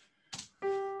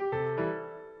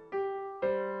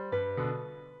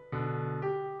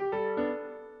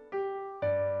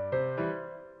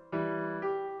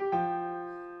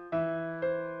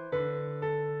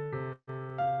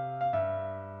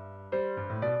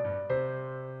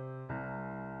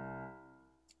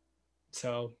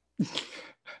 So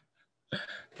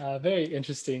very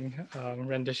interesting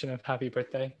rendition of Happy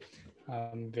Birthday.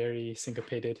 Very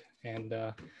syncopated, and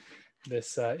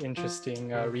this interesting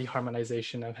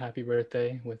reharmonization of Happy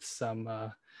Birthday with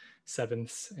some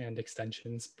sevenths and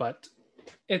extensions. But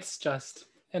it's just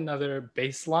another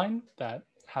bass line that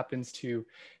happens to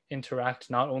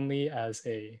interact not only as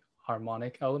a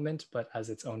harmonic element, but as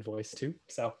its own voice too.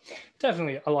 So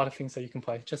definitely a lot of things that you can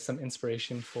play, just some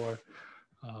inspiration for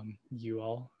you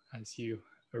all as you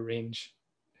arrange.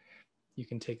 You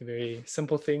can take very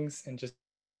simple things and just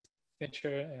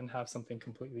signature and have something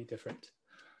completely different.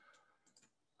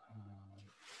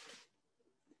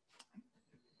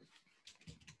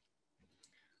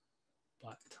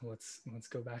 But let's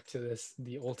go back to this,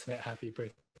 the ultimate happy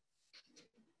birthday.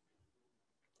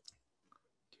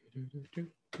 I'm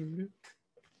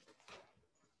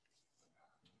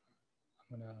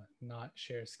gonna not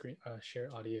share screen,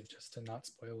 share audio just to not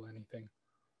spoil anything.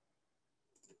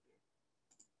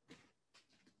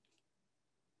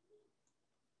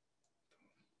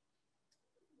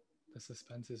 The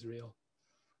suspense is real.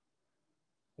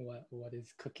 What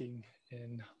is cooking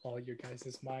in all your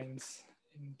guys' minds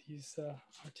in these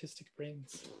artistic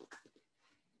brains?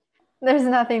 There's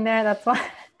nothing there, that's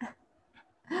why.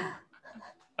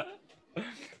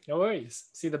 No worries.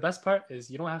 See, the best part is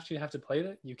you don't actually have to play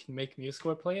it. You can make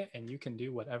Musescore play it, and you can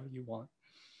do whatever you want.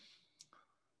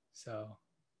 So,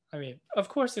 I mean, of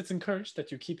course, it's encouraged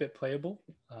that you keep it playable,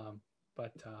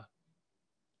 but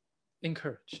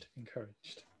encouraged.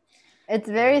 It's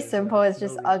very There's, simple. It's no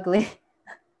just reason. ugly.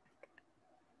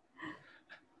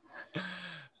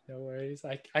 No worries.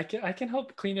 I can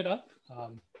help clean it up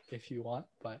if you want,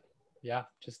 but yeah,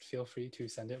 just feel free to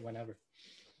send it whenever.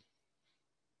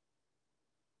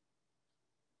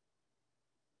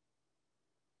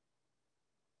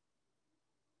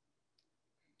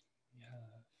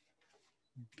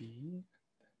 B.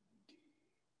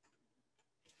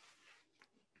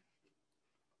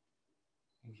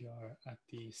 We are at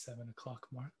the 7 o'clock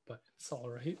mark, but it's all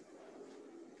right.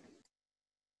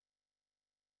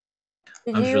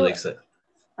 I'm just really excited.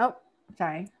 Oh,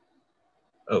 sorry.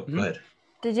 Oh, go ahead.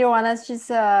 Did you want us just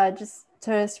to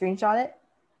screenshot it?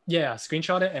 Yeah,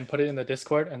 screenshot it and put it in the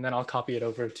Discord, and then I'll copy it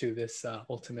over to this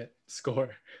ultimate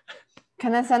score.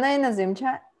 Can I send it in the Zoom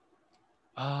chat?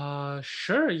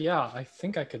 Sure. Yeah, I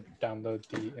think I could download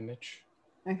the image.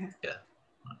 Okay. Yeah,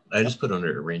 I just put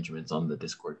under arrangements on the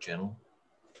Discord channel.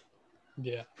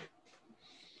 Yeah.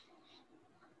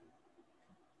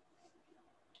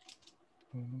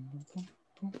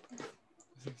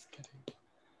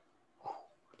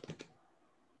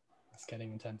 It's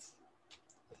getting intense.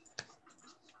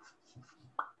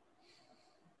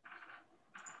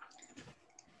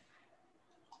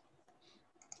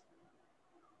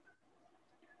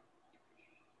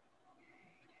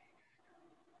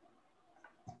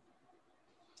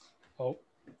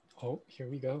 Oh, here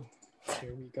we go. It's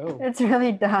really dumb. It's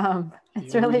really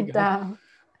dumb.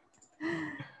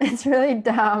 It's really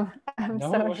dumb. I'm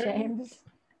so ashamed.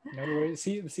 No worries.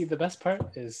 See, the best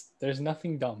part is there's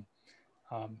nothing dumb.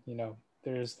 You know,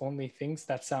 there's only things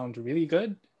that sound really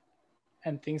good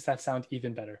and things that sound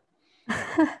even better.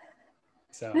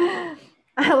 So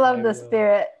I love the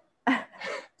spirit.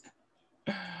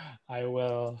 I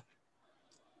will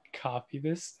copy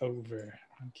this over.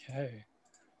 Okay.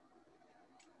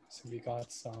 So we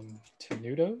got some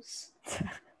tenutos.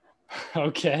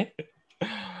 Okay.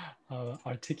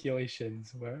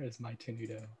 Articulations. Where is my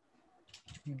tenuto?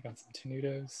 We got some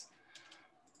tenutos.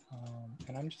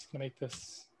 And I'm just gonna make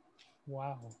this.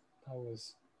 Wow, that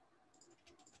was.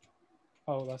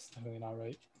 Oh, that's definitely not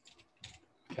right.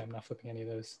 Okay, I'm not flipping any of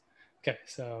those. Okay,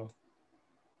 so.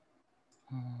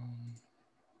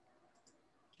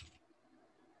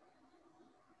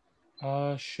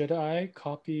 Should I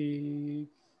copy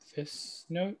this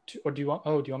note, or do you want?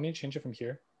 Oh, do you want me to change it from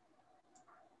here?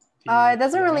 It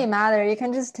doesn't really matter. You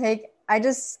can just take. I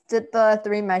just did the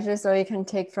 3 measures, so you can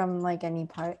take from like any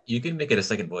part. You can make it a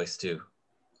second voice too.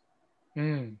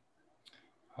 I'm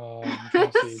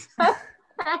trying to see.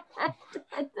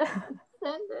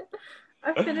 Send it.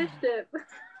 I finished it.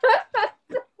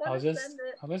 I'll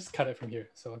just cut it from here.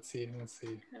 So let's see.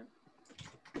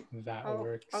 That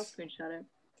works. I'll screenshot it.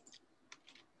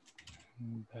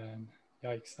 And then,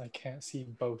 yikes! I can't see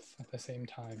both at the same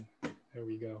time. There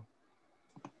we go.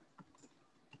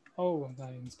 Oh,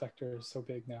 that inspector is so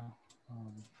big now.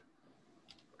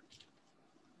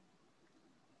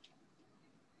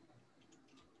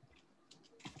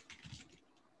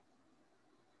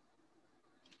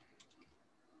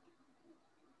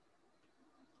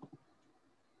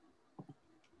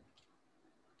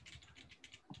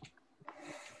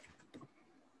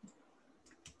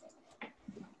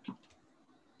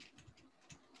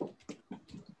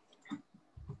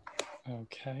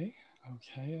 Okay.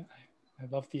 I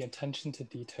love the attention to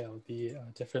detail, the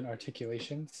different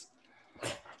articulations.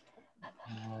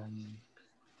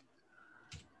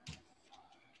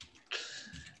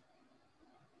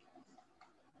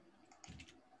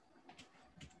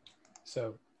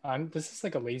 So this is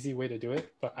like a lazy way to do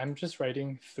it, but I'm just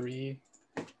writing 3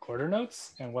 quarter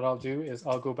notes, and what I'll do is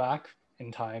I'll go back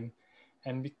in time,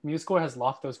 and Musescore has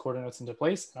locked those quarter notes into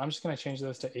place, and I'm just going to change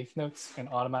those to 8th notes, and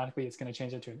automatically it's going to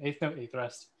change it to an 8th note, 8th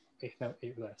rest, 8th note,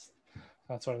 8th rest.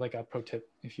 That's sort of like a pro tip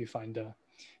if you find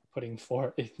putting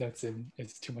 4 8th notes in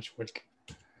is too much work.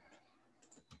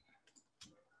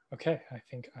 Okay, I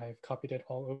think I've copied it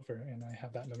all over and I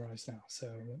have that memorized now. So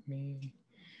let me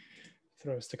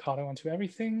throw staccato onto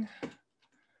everything.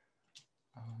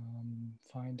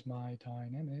 Find my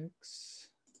dynamics.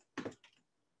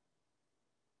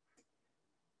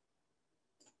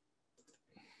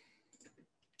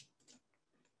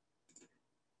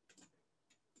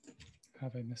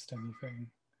 Have I missed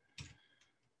anything?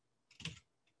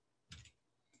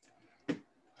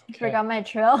 Okay. Forgot my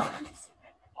trill.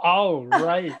 Oh,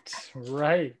 right.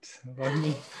 Let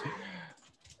me.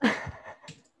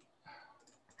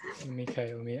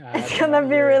 Okay, let me add. It's gonna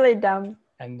be really dumb.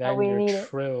 And but then we your need it.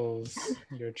 trills.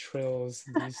 Your trills.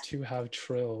 These two have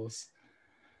trills.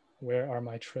 Where are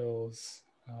my trills?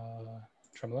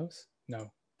 Tremolos?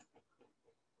 No.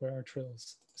 Where are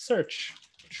trills? Search.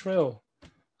 Trill.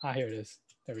 Ah, here it is.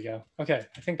 There we go. Okay,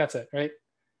 I think that's it, right?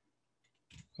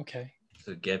 Okay.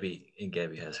 So Gabby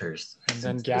has hers. And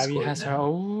then Gabby has her.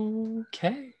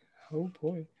 Okay. Oh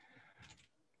boy.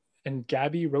 And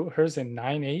Gabby wrote hers in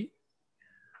 9/8.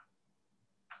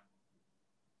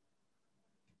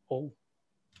 Oh.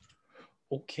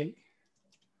 Okay.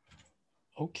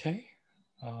 Okay.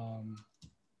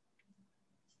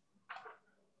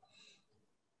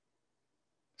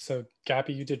 So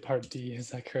Gabby, you did part D, is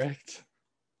that correct?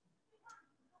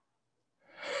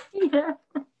 Yeah.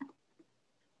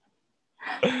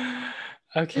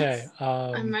 Okay.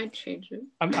 I might change it.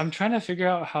 I'm trying to figure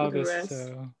out how The this. rest.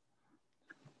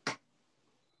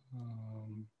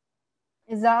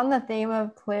 Is that on the theme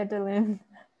of Claire de Lune?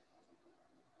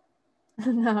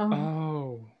 No.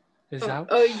 Oh, is that?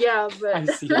 Oh yeah, but I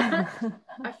see.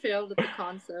 I failed at the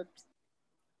concept.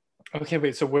 Okay,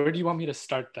 wait. So where do you want me to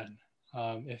start then?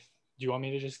 If do you want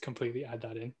me to just completely add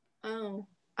that in? Oh,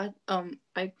 I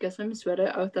guess I misread it.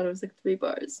 I thought it was like 3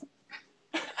 bars.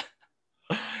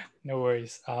 No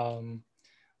worries.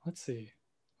 Let's see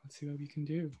what we can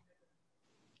do.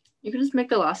 You can just make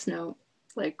the last note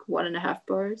like 1.5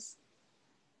 bars.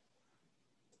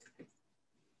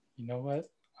 You know what?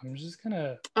 I'm just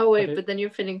gonna. Oh wait, but then you're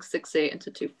fitting 6/8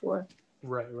 into 2/4.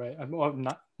 Right. I'm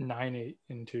not 9/8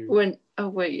 into. When oh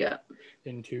wait, yeah.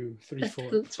 Into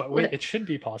 3/4. But wait, it should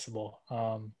be possible.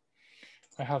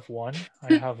 I have 1.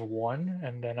 I have 1,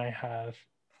 and then I have.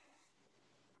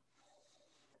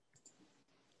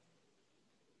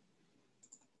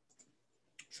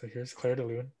 So here's Claire de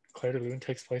Lune. Claire de Lune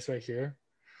takes place right here.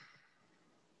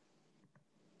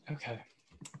 Okay.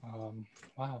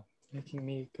 Wow, making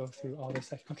me go through all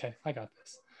this. Okay, I got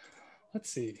this. Let's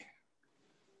see.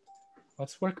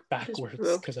 Let's work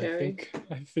backwards because I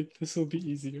think this will be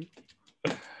easier.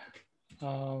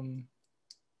 All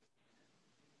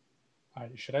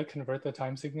right, should I convert the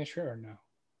time signature or no?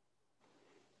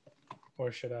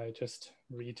 Or should I just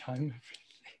retime everything?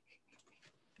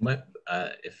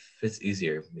 If it's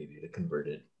easier, maybe to convert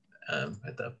it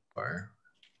at that bar,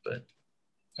 but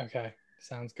okay,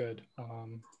 sounds good. All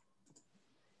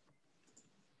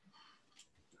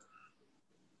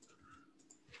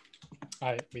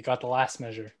right, we got the last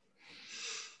measure.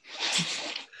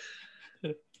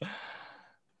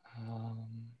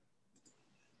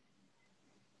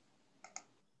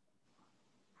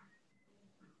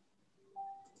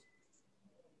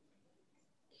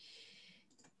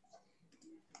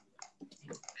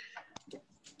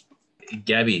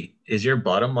 Gabby, is your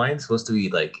bottom line supposed to be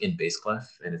like in bass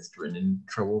clef and it's written in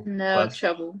treble? No, clef?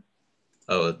 treble.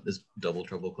 Oh, this double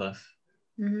treble clef.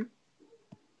 Mm-hmm.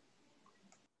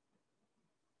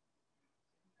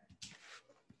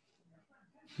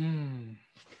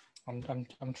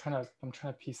 I'm trying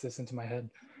to piece this into my head.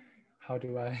 How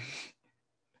do I?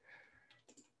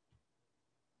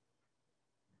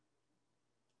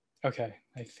 Okay,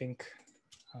 I think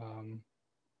I'm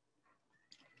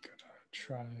gonna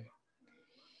try.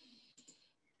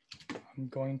 I'm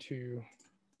going to.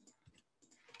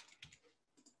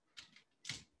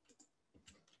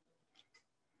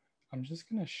 I'm just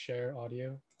gonna share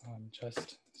audio,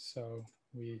 just so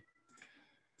we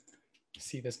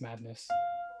see this madness.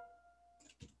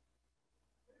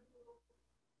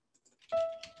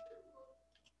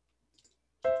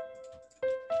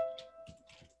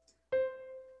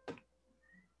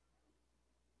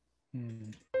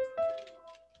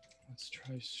 Let's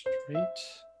try straight.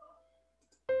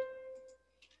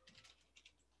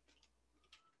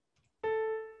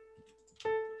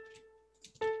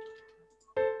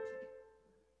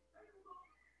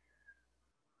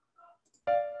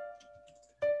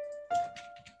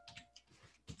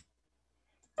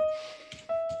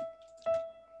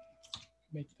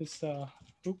 Make this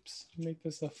make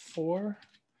this a 4,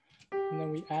 and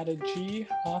then we add a G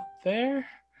up there.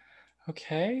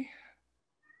 Okay.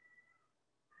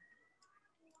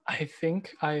 I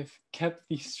think I've kept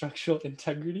the structural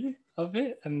integrity of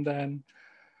it, and then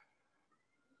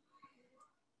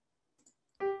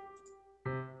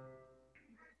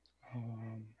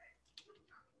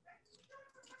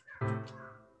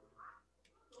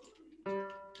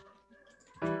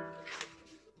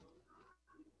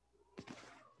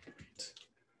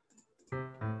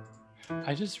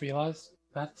I just realized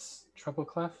that's treble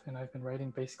clef, and I've been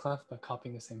writing bass clef, but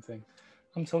copying the same thing.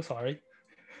 I'm so sorry.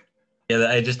 Yeah,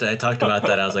 I talked about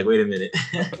that. I was like, wait a minute.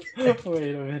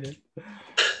 Wait a minute.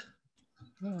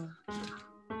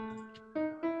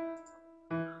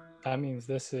 that means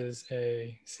this is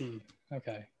a C.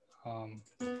 Okay.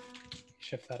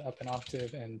 Shift that up an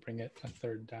octave and bring it a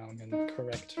third down and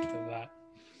correct for that.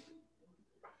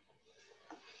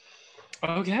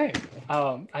 Okay.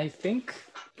 I think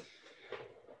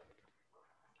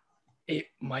it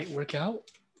might work out,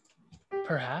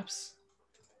 perhaps.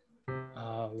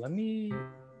 Let me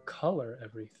color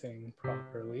everything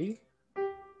properly.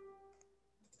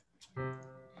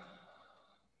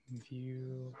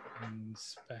 View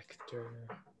inspector.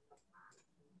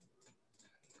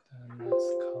 Then let's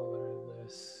color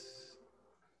this.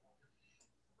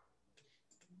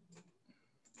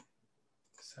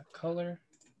 Set color.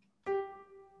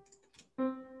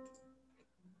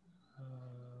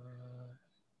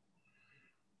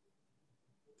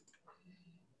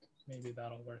 Maybe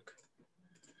that'll work.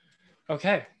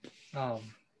 Okay. Oh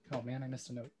man, I missed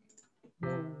a note.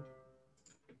 No.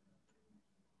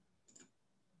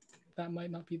 That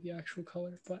might not be the actual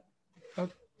color, but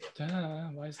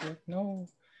why is it? No,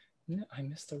 I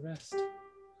missed the rest.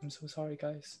 I'm so sorry,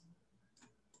 guys.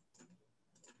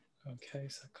 Okay,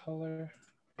 so color.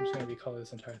 I'm just gonna recolor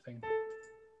this entire thing.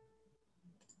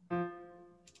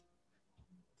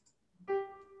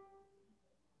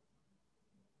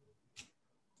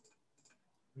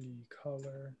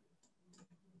 Recolor.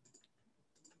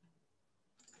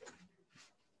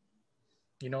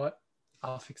 You know what?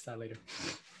 I'll fix that later.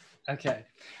 Okay,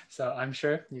 so I'm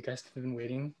sure you guys have been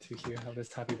waiting to hear how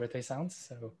this happy birthday sounds.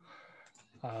 So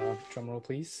drum roll,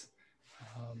 please.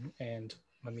 And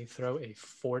let me throw a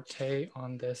forte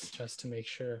on this just to make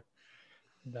sure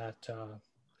that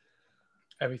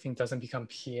everything doesn't become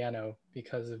piano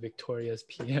because of Victoria's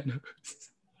pianos.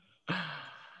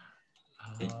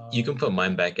 You can put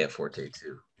mine back at forte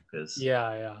too.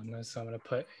 Yeah. So I'm gonna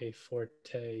put a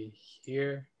forte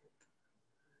here.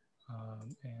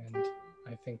 And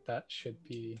I think that should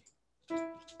be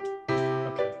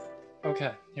okay.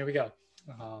 Okay, here we go.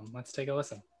 Let's take a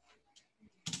listen.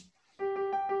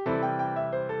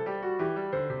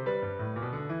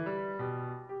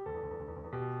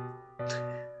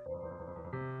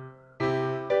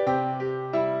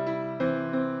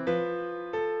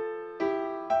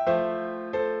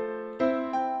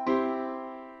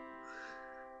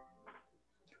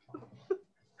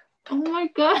 Oh my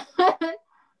god.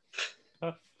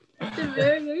 The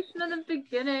variation at the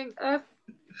beginning. That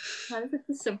is like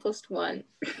the simplest one.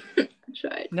 I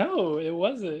tried. No, it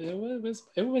wasn't. It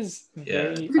was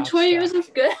very Victoria was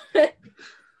good.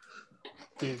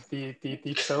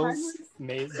 The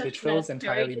trills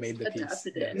entirely made the piece.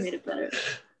 Adapted it and made it better.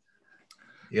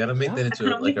 You gotta make that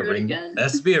into like a ring. That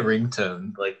has to be a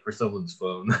ringtone, like for someone's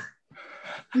phone.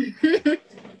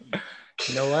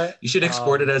 You know what? You should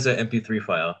export it as an MP3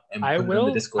 file and put it in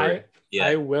the Discord.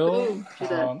 I will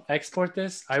export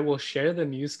this. I will share the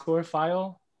Musescore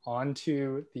file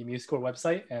onto the Musescore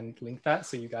website and link that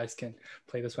so you guys can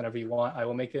play this whenever you want. I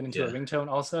will make it into a ringtone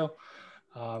also.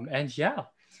 And yeah.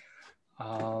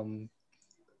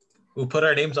 We'll put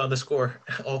our names on the score,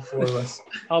 all four of us.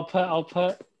 I'll put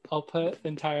the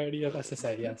entirety of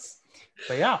SSA, yes.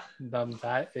 But yeah,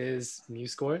 that is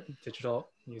Musescore, digital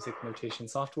music notation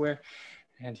software.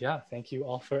 And yeah, thank you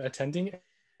all for attending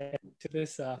to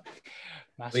this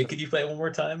Wait, could you play it one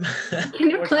more time? Can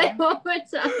you play it one more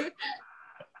time?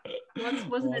 Once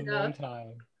wasn't enough.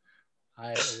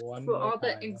 One For more all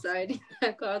time. the anxiety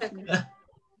that caused me.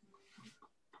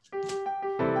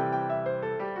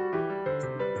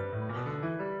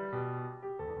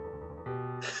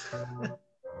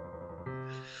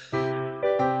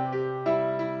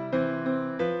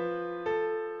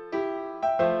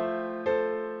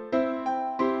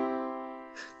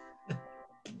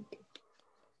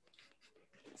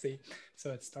 See,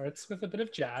 so it starts with a bit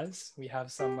of jazz. We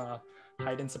have some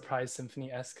hide and surprise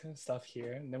symphony-esque stuff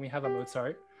here, and then we have a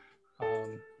Mozart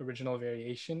original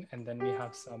variation, and then we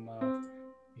have some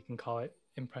we can call it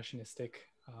impressionistic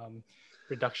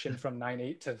reduction from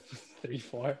 9/8 to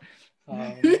 3/4,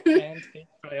 and a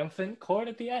triumphant chord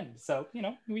at the end. So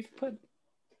we've put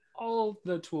all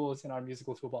the tools in our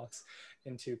musical toolbox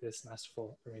into this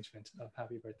masterful arrangement of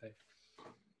Happy Birthday.